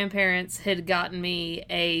 my grandparents had gotten me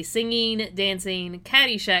a singing, dancing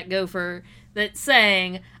Caddyshack gopher that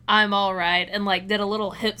sang I'm All Right and like did a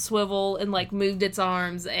little hip swivel and like moved its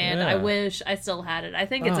arms, and Yeah. I wish I still had it. I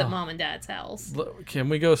think it's at Mom and Dad's house. Can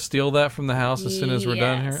we go steal that from the house as soon as we're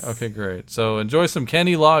done here? Yes. Okay, great. So enjoy some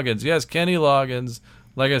Kenny Loggins. Yes, Kenny Loggins.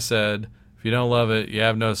 Like I said, if you don't love it, you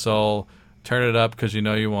have no soul. Turn it up because you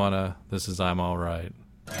know you wanna. This is I'm All Right.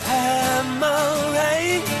 I'm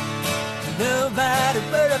alright. Nobody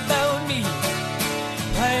but about me.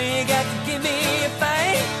 Why you got to give me a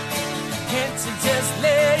fight? Can't you just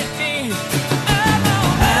let it be?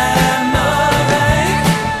 I'm alright.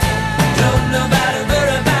 Don't nobody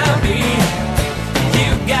worry about me. You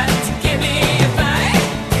got to give me a fight.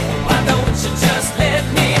 Why don't you just let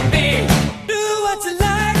me be? Do what you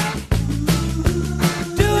like.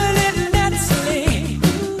 Do it naturally.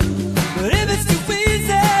 But if it's too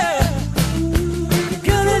easy, you're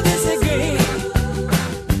gonna disagree.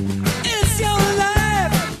 It's your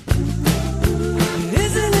life.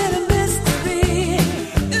 Isn't it a mystery?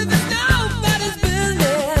 If it's nobody's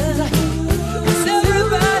business, it's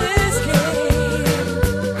everybody's game.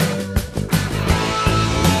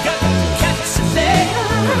 Got to catch a thing.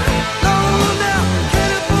 Oh, now, get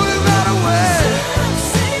it, put it right away.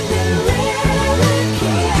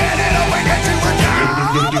 Get it away, get you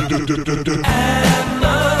I'm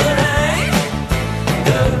alright.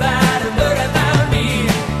 Nobody worry about me.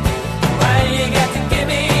 Why you got to give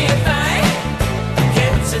me a fight?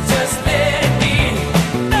 Can't you just let it be?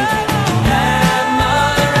 I'm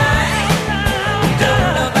alright.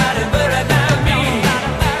 Don't nobody worry about me.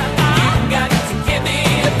 You got to give me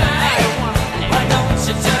a fight. Why don't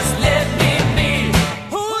you just let me be?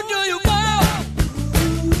 Who do you want?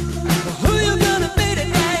 Who you gonna be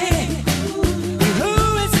tonight? Who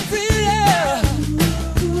is it real?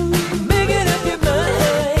 Making up your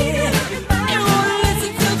mind. You wanna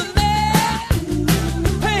listen to the man?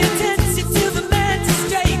 Pay attention to the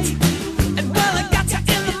magistrate. And while I got you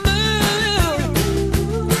in the mood,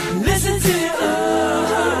 listen to your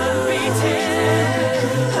heart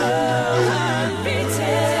beating, heart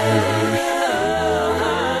beating,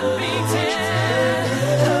 heart beating.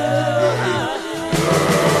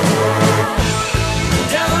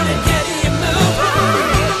 Don't it get you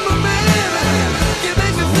moving? You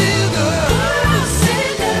make me feel good.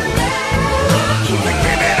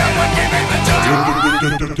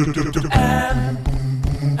 I'm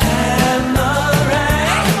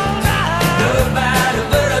alright. Nobody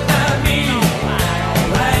worry about me.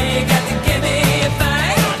 Why you got to give me a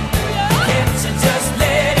fight? Can't you just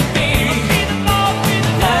let it be?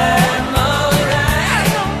 I'm alright.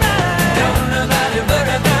 Don't nobody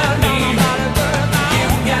worry about me. You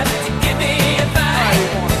got to give me a fight.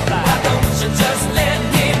 Why don't you just let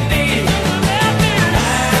me be?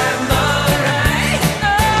 I'm alright.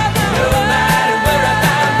 Nobody worry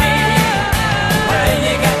about me. Why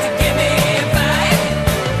you got to give me a fight?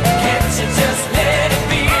 Can't you just let it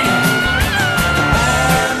be?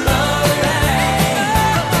 I'm alright.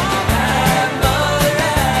 I'm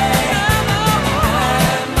alright.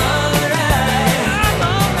 I'm alright.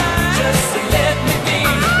 Just let me be.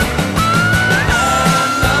 I'm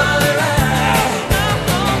alright. I'm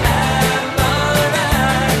alright.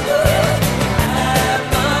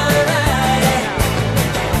 I'm alright.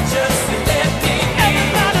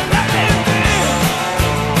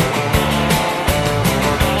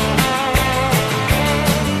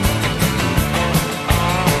 Just let me be.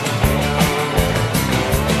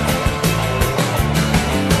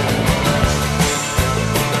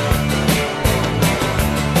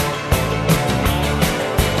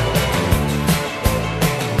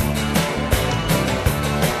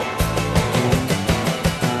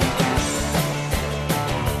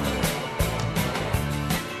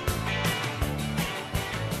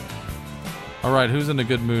 All right, who's in a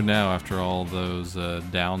good mood now after all those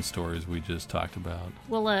down stories we just talked about?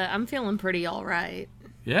 Well, I'm feeling pretty all right.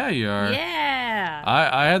 Yeah, you are. Yeah.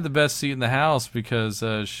 I had the best seat in the house because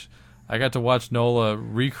I got to watch Nola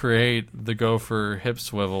recreate the gopher hip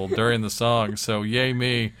swivel during the song. So yay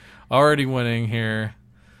me, already winning here.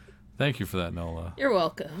 Thank you for that, Nola. You're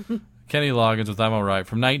welcome. Kenny Loggins with I'm Alright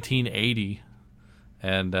from 1980.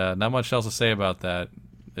 And not much else to say about that.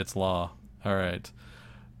 It's law. All right.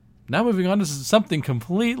 Now moving on to something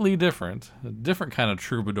completely different. A different kind of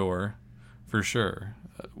troubadour, for sure.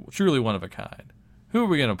 Truly one of a kind. Who are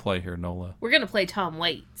we going to play here, Nola? We're going to play Tom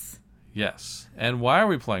Waits. Yes. And why are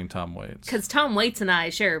we playing Tom Waits? Because Tom Waits and I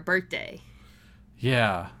share a birthday.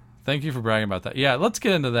 Yeah. Thank you for bragging about that. Yeah, let's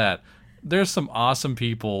get into that. There's some awesome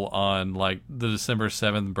people on, like, the December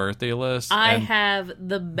 7th birthday list. I have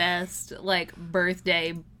the best, like,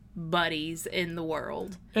 birthday buddies in the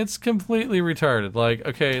world. It's completely retarded. Like,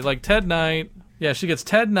 okay, like Ted Knight. Yeah, she gets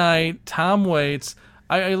Ted Knight, Tom Waits.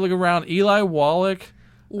 I look around, Eli Wallach.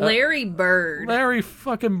 Larry Bird. Larry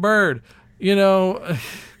fucking Bird. You know,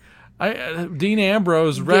 Dean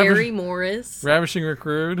Ambrose. Gary Morris. Ravishing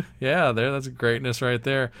Recruit. Yeah, that's greatness right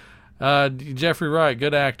there. Jeffrey Wright,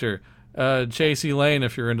 good actor. Chase Lane,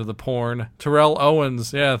 if you're into the porn. Terrell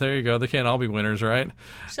Owens. Yeah, there you go. They can't all be winners, right?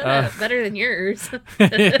 Shut up. Better than yours.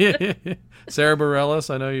 Sarah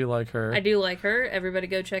Bareilles. I know you like her. I do like her. Everybody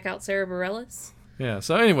go check out Sarah Bareilles. Yeah,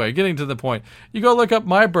 so anyway, getting to the point. You go look up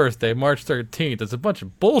my birthday, March 13th. It's a bunch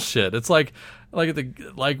of bullshit. It's like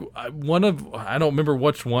one of, I don't remember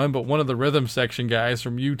which one, but one of the rhythm section guys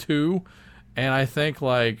from U2. And I think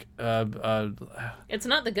it's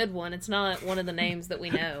not the good one. It's not one of the names that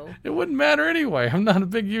we know. It wouldn't matter anyway. I'm not a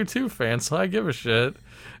big U2 fan, so I give a shit.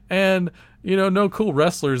 And, you know, no cool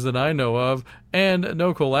wrestlers that I know of, and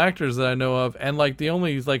no cool actors that I know of, and like the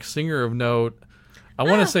only like singer of note, I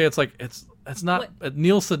want to say it's not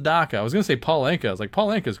Neil Sedaka. I was gonna say Paul Anka. I was like, Paul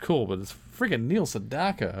Anka's cool, but it's freaking Neil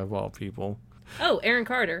Sedaka of all people. Oh, Aaron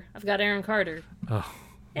Carter. I've got Aaron Carter. Oh,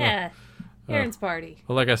 yeah. Aaron's party.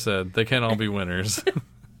 Well, like I said, they can't all be winners.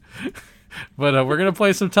 But we're going to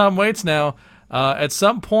play some Tom Waits now. At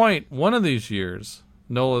some point, one of these years,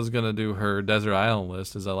 Nola's going to do her Desert Island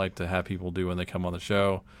list, as I like to have people do when they come on the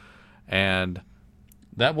show. And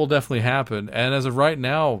that will definitely happen. And as of right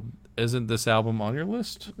now, isn't this album on your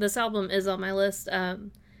list? This album is on my list.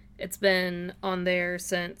 It's been on there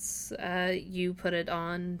since you put it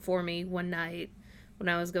on for me one night when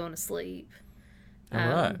I was going to sleep. All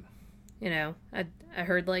right. You know, I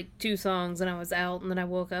heard like 2 songs and I was out, and then I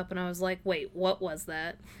woke up and I was like, wait, what was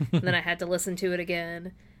that? And then I had to listen to it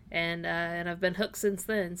again, and I've been hooked since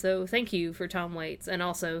then. So thank you for Tom Waits, and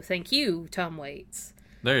also thank you, Tom Waits.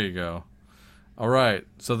 There you go. All right,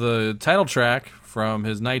 so the title track from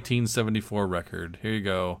his 1974 record, here you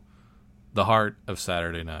go, The Heart of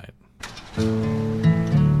Saturday Night.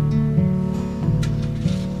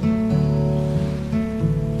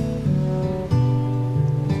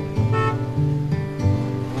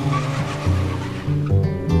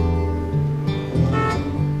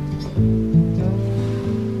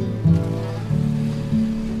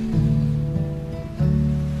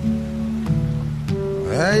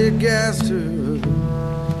 You gassed her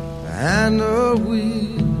behind the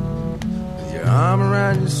wheel with your arm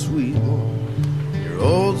around your sweet one, your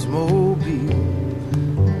Oldsmobile,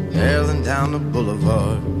 barreling down the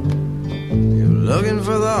boulevard. You're looking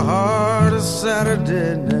for the heart of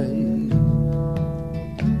Saturday night.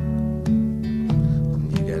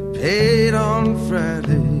 You got paid on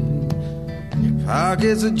Friday, your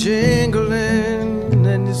pockets are jingling,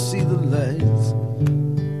 and you see the lights.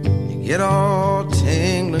 Get all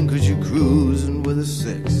tingling 'cause you're cruising with a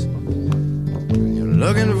 6. And you're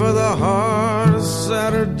looking for the heart of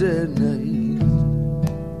Saturday night.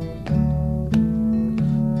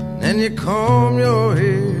 And then you comb your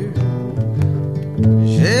hair,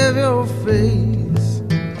 shave your face,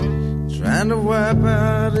 trying to wipe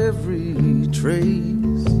out every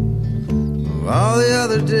trace of all the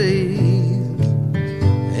other days.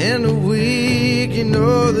 In a week, you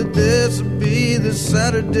know that this will be the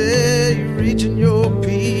Saturday you're reaching your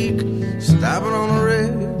peak, stopping on the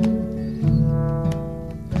red.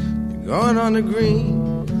 You're going on the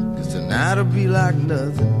green, 'cause tonight'll be like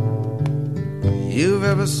nothing you've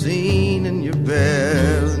ever seen, and you're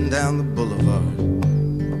barreling down the boulevard.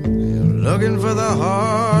 You're looking for the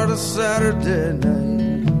heart of Saturday night.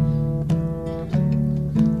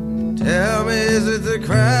 Tell me, is it the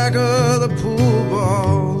crack of the pool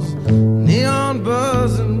balls, neon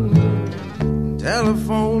buzzing,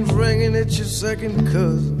 telephones ringing at your second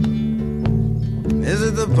cousin? Is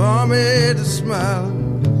it the barmaid that's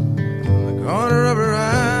smiling in the corner of her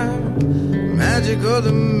eye, magic of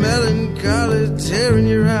the melancholy tearing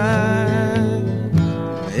your eye,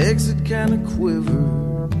 makes it kind of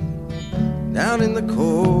quiver down in the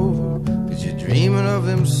cold, 'cause you're dreaming of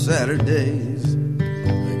them Saturdays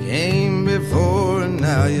that came before, and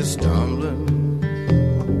now you're stumbling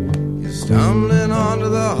onto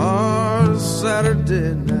the hard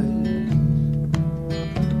Saturday night.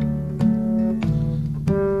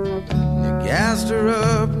 You gassed her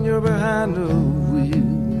up and you're behind the wheel,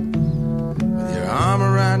 with your arm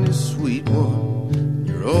around your sweet one,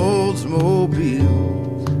 your Oldsmobile,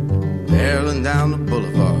 barreling down the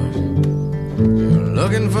boulevard. You're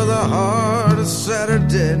looking for the heart of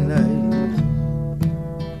Saturday night.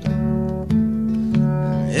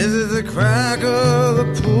 Is it the crack of the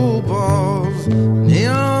pool balls,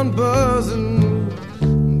 neon buzzing,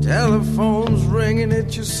 telephones ringing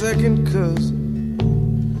at your second cousin,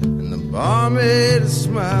 and the barmaid is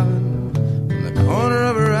smiling from the corner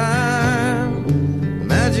of her eye, the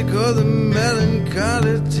magic of the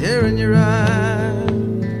melancholy tearing your eye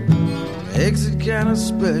makes it kind of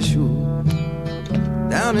special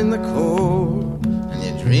down in the cold, and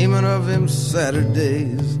you're dreaming of them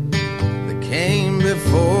Saturdays came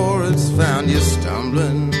before. It's found you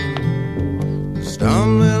stumbling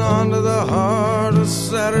onto the heart of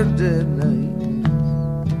Saturday night,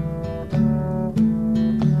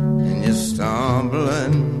 and you're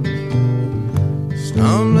stumbling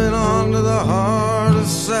onto the heart of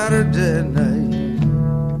Saturday night.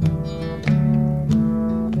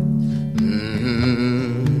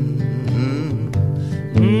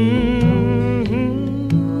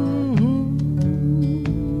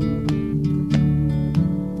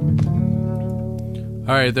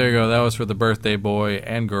 All right, there you go. That was for the birthday boy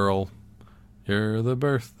and girl. You're the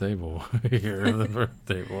birthday boy. You're the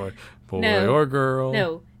birthday boy. Boy No. or girl.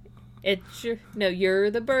 No,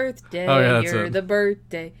 you're the birthday. Oh, yeah, that's you're it. the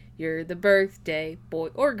birthday. You're the birthday boy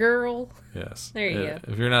or girl. Yes. There you go.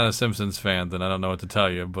 If you're not a Simpsons fan, then I don't know what to tell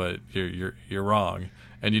you, but you're wrong.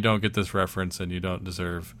 And you don't get this reference, and you don't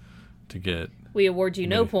deserve to get... We award you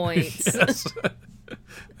no points. Yes.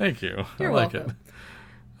 Thank you. You're I like welcome. it.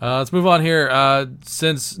 Let's move on here.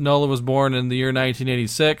 Since Nola was born in the year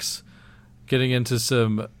 1986, getting into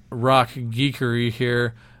some rock geekery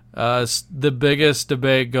here, the biggest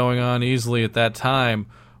debate going on easily at that time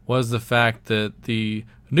was the fact that the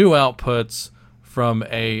new outputs from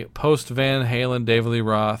a post-Van Halen David Lee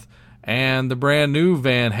Roth and the brand new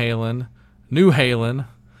Van Halen, New Halen,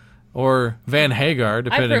 or Van Hagar, I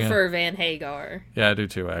depending prefer Van Hagar. Yeah, I do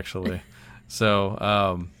too, actually.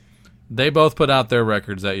 So, they both put out their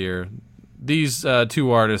records that year. These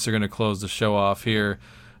two artists are going to close the show off here.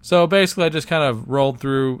 So basically, I just kind of rolled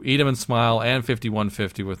through Eat 'Em and Smile and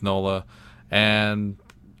 5150 with Nola, and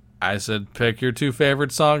I said, pick your two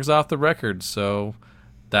favorite songs off the record. So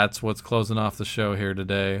that's what's closing off the show here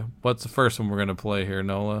today. What's the first one we're going to play here,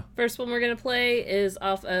 Nola? First one we're going to play is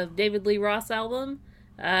off of David Lee Roth's album.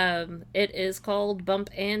 It is called Bump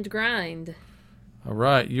and Grind. All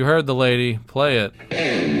right, you heard the lady. Play it.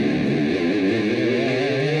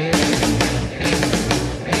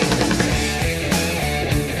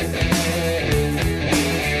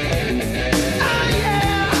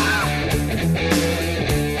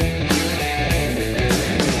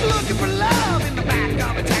 Looking for love in the back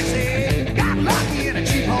of a taxi. Got lucky in a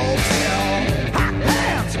cheap hotel. Hot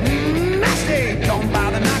pants, nasty. Don't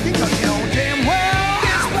bother knocking 'cause you know damn well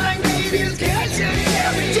this blank beat is cash and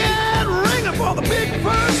carry. Dead ringer for the big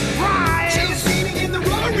first prize. She's seating in the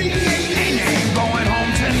Rory. And you ain't going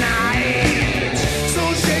home tonight. So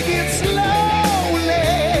shake it slowly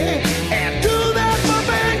and do that bump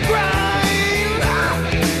and grind.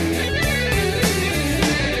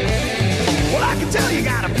 Well, I can tell you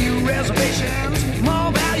got a few reservations.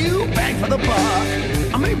 More value, bang for the buck.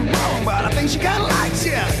 I may be wrong, but I think she kinda likes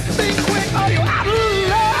you. Think quick or you're out of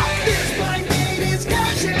luck. This blind date is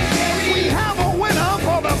cash and carry. We have a winner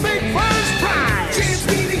for the big first prize. She's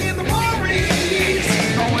speeding in the worries.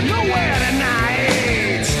 Going nowhere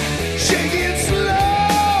tonight. Shake it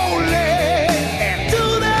slowly and do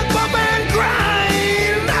that bump and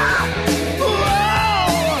grind.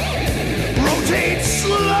 Whoa. Rotate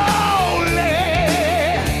slowly.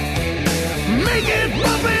 Make it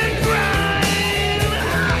bump and grind.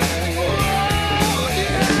 Whoa,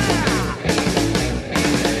 yeah.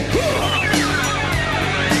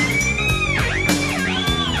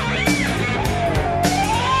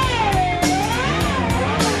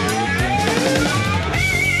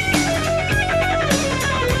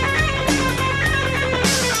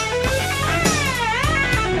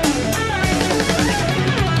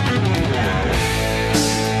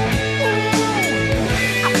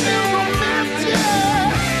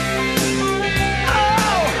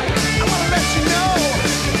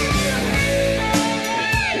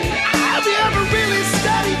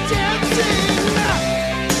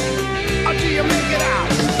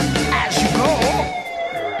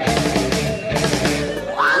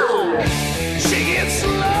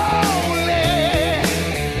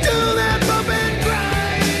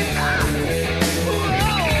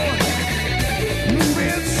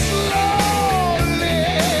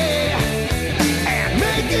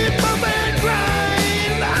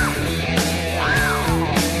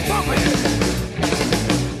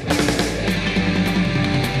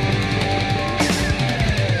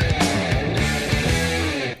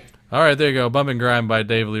 All right, there you go. Bump and Grind by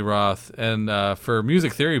Dave Lee Roth. And for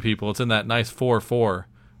music theory people, it's in that nice 4/4,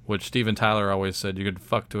 which Steven Tyler always said you could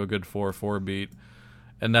fuck to a good 4/4 beat.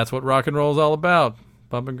 And that's what rock and roll is all about.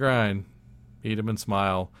 Bump and grind. Eat 'em and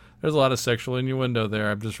smile. There's a lot of sexual innuendo there,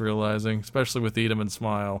 I'm just realizing, especially with Eat 'em and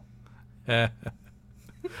smile. I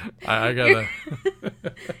gotta...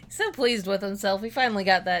 He's so pleased with himself. He finally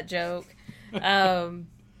got that joke.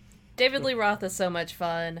 David Lee Roth is so much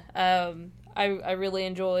fun. I really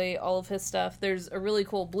enjoy all of his stuff. There's a really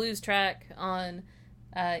cool blues track on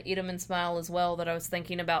Eat 'em and Smile as well that I was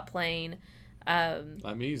thinking about playing.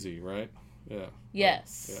 I'm Easy, right? Yeah.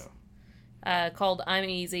 Yes. Yeah. Called I'm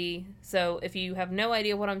Easy. So if you have no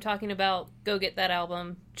idea what I'm talking about, go get that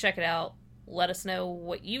album, check it out, let us know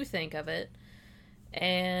what you think of it.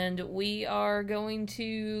 And we are going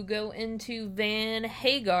to go into Van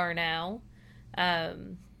Hagar now.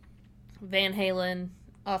 Van Halen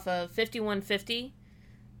off of 5150.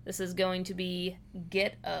 This is going to be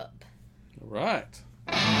Get Up. All right.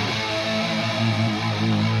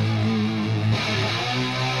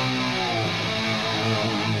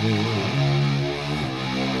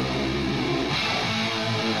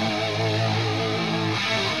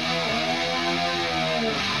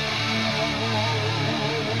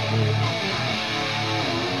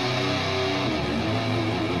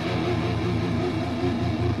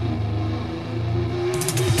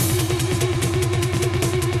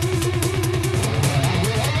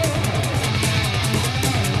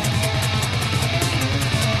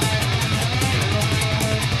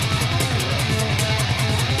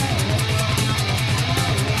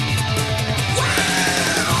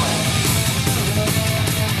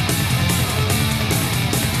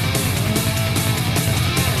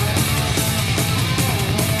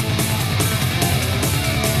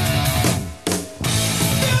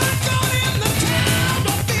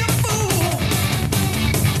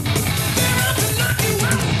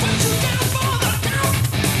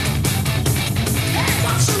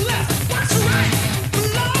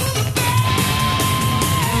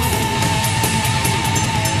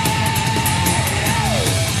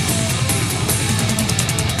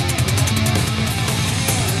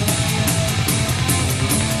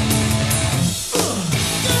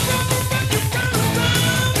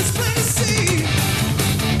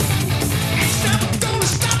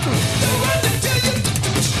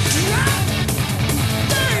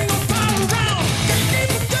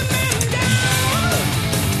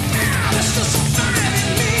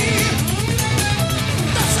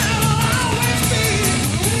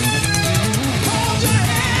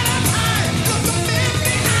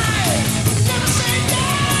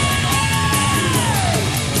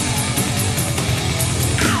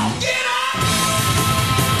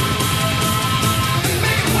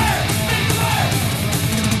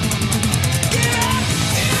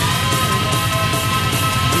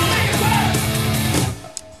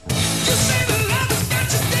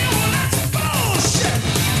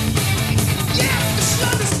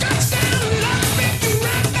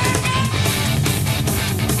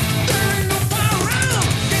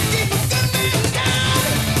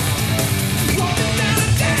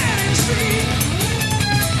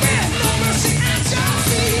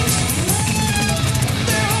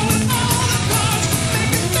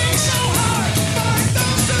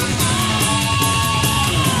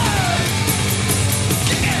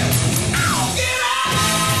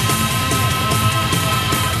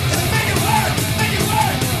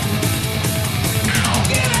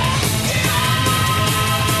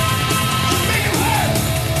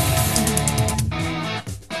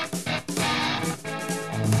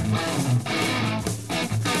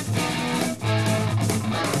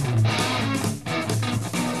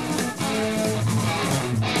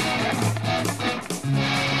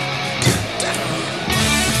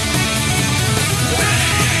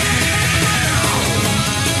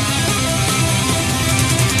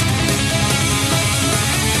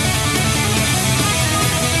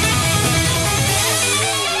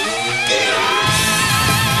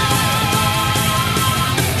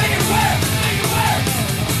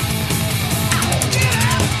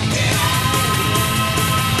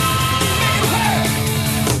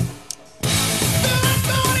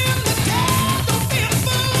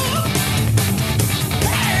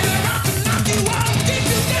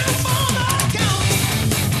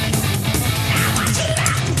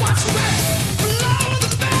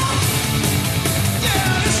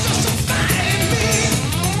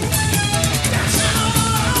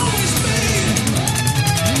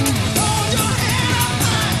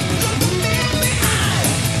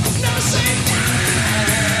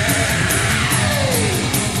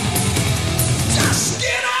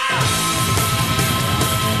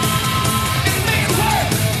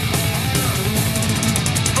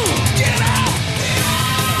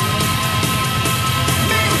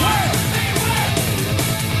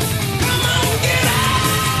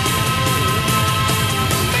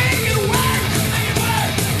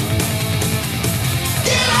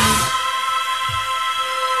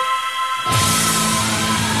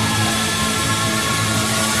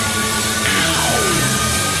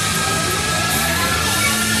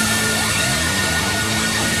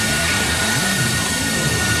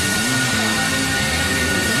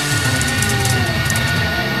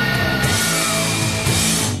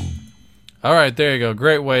 All right, there you go.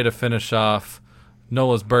 Great way to finish off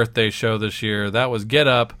Nola's birthday show this year. That was Get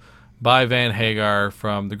Up by Van Hagar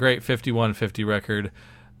from the great 5150 record.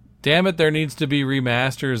 Damn it, there needs to be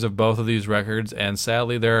remasters of both of these records, and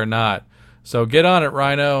sadly there are not. So get on it,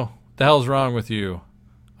 Rhino. What the hell's wrong with you?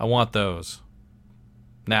 I want those.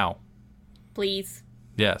 Now. Please.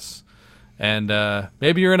 Yes. And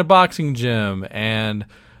maybe you're in a boxing gym and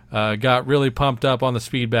got really pumped up on the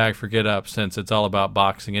speed bag for Get Up, since it's all about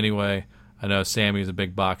boxing anyway. I know Sammy's a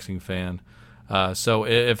big boxing fan. So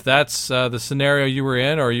if that's the scenario you were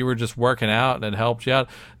in, or you were just working out and it helped you out,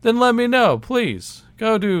 then let me know, please.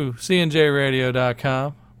 Go to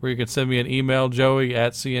cnjradio.com, where you can send me an email,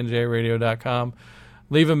 joey@cnjradio.com.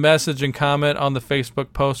 Leave a message and comment on the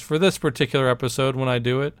Facebook post for this particular episode when I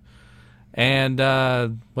do it. And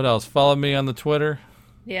what else? Follow me on the Twitter.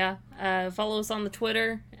 Yeah. Follow us on the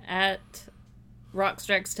Twitter at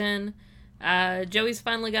Rockstrax10. Joey's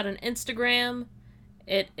finally got an Instagram.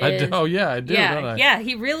 It is. I do, don't I? Yeah,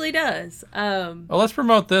 he really does. Well, let's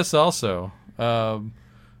promote this also.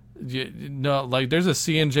 There's a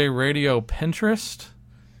CNJ Radio Pinterest,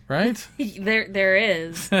 right? there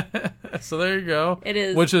is. So there you go. It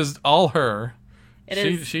is. Which is all her.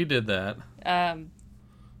 Is. She did that.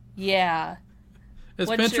 Yeah. Is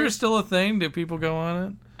What's Pinterest still a thing? Do people go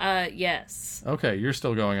on it? Yes. Okay, you're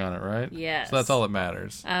still going on it, right? Yes. So that's all that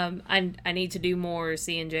matters. I need to do more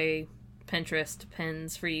C&J Pinterest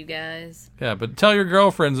pins for you guys. Yeah, but tell your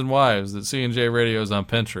girlfriends and wives that C&J Radio is on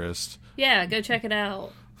Pinterest. Yeah, go check it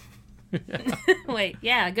out. Wait,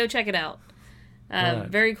 yeah, go check it out. Right.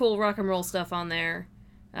 Very cool rock and roll stuff on there.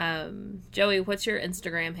 Joey, what's your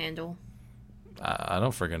Instagram handle? I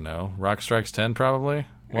don't friggin' know. Rockstrikes10 probably?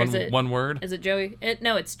 One word? Is it Joey?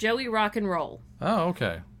 No, it's Joey Rock and Roll. Oh,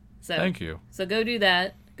 okay. So, thank you. So go do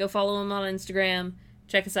that. Go follow him on Instagram.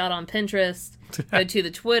 Check us out on Pinterest. Go to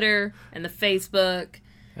the Twitter and the Facebook.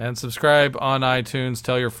 And subscribe on iTunes.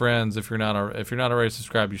 Tell your friends if you're not already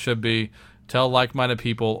subscribed. You should be. Tell like-minded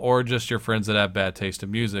people or just your friends that have bad taste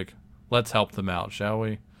in music. Let's help them out, shall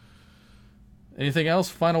we? Anything else?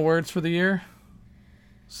 Final words for the year?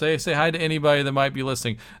 Say hi to anybody that might be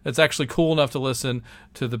listening that's actually cool enough to listen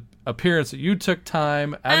to the appearance that you took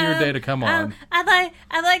time out of your day to come on.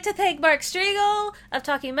 I'd like to thank Mark Striegel of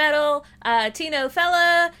Talking Metal, Tino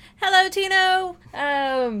Fella. Hello, Tino.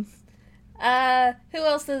 Who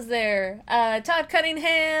else is there? Todd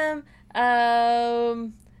Cunningham.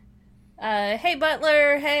 Hey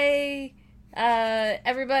Butler. Hey.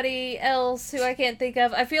 Everybody else who I can't think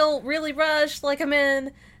of. I feel really rushed, like I'm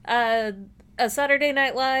in a Saturday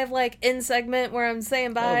Night Live in segment where I'm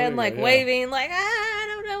saying bye and waving, I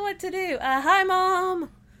don't know what to do. Hi, Mom. At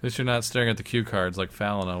least you're not staring at the cue cards like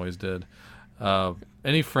Fallon always did.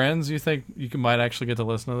 Any friends you think might actually get to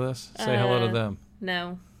listen to this? Say hello to them.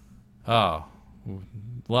 No. Oh, a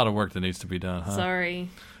lot of work that needs to be done, huh? Sorry.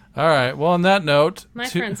 All right. Well, on that note, my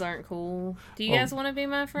friends aren't cool. Do you guys want to be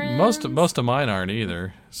my friends? Most of mine aren't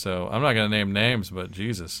either. So I'm not going to name names, but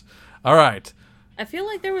Jesus. All right. I feel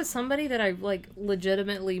like there was somebody that I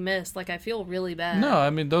legitimately missed. I feel really bad. No,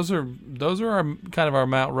 I mean those are our kind of our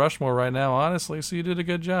Mount Rushmore right now, honestly. So you did a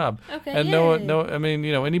good job. Okay. And I mean,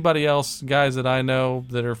 anybody else, guys that I know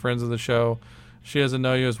that are friends of the show, she doesn't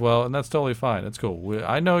know you as well, and that's totally fine. It's cool.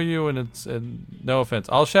 I know you, and no offense.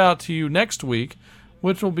 I'll shout out to you next week,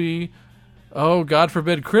 which will be, oh God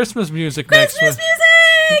forbid, Christmas music next week. Christmas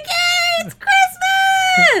music! Yay! It's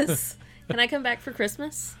Christmas! Can I come back for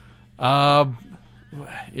Christmas?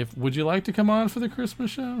 Would you like to come on for the Christmas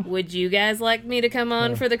show? Would you guys like me to come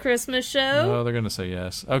on for the Christmas show? Oh, they're going to say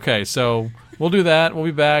yes. Okay, so we'll do that. We'll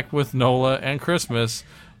be back with Nola and Christmas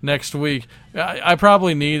next week. I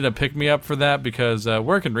probably need a pick-me-up for that because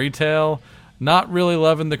working retail, not really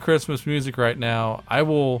loving the Christmas music right now. I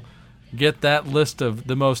will get that list of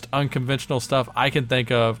the most unconventional stuff I can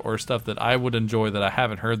think of or stuff that I would enjoy that I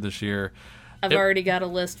haven't heard this year. I've already got a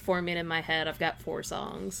list formed in my head. I've got 4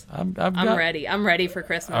 songs. I'm ready. I'm ready for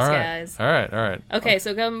Christmas, all right, guys. All right. Okay,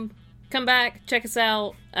 so come back, check us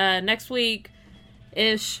out next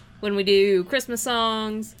week-ish when we do Christmas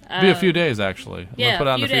songs. Be a few days, actually. I'm yeah, gonna put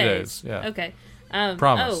out in a few days. Yeah. Okay.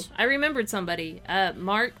 Promise. Oh, I remembered somebody.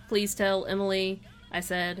 Mark, please tell Emily I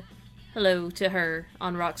said hello to her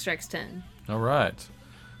on Rockstrikes 10. All right.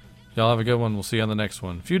 Y'all have a good one. We'll see you on the next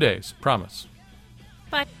one. Few days. Promise.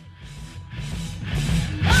 Bye.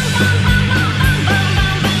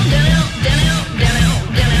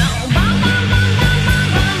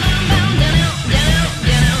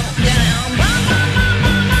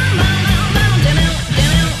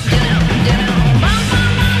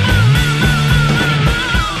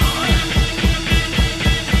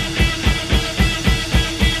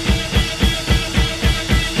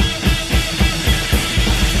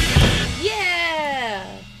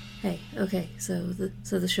 Okay, so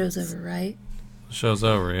the show's over, right? The show's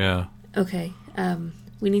over, yeah. Okay,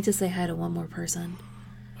 we need to say hi to one more person.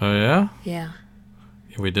 Oh, yeah? Yeah.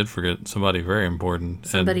 We did forget somebody very important.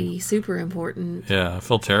 Somebody super important. Yeah, I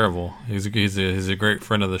feel terrible. He's a great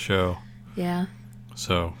friend of the show. Yeah.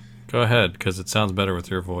 So, go ahead, because it sounds better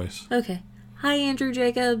with your voice. Okay. Hi, Andrew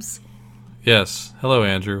Jacobs. Yes. Hello,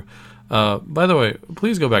 Andrew. By the way,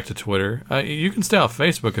 please go back to Twitter. You can stay off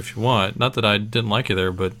Facebook if you want. Not that I didn't like you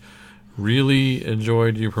there, but really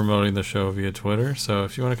enjoyed you promoting the show via Twitter. So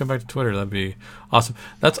if you want to come back to Twitter, that'd be awesome.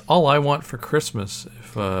 That's all I want for Christmas,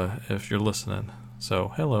 if you're listening. So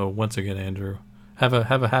hello once again, Andrew. Have a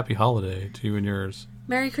happy holiday to you and yours.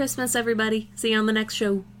 Merry Christmas, everybody. See you on the next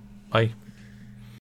show. Bye.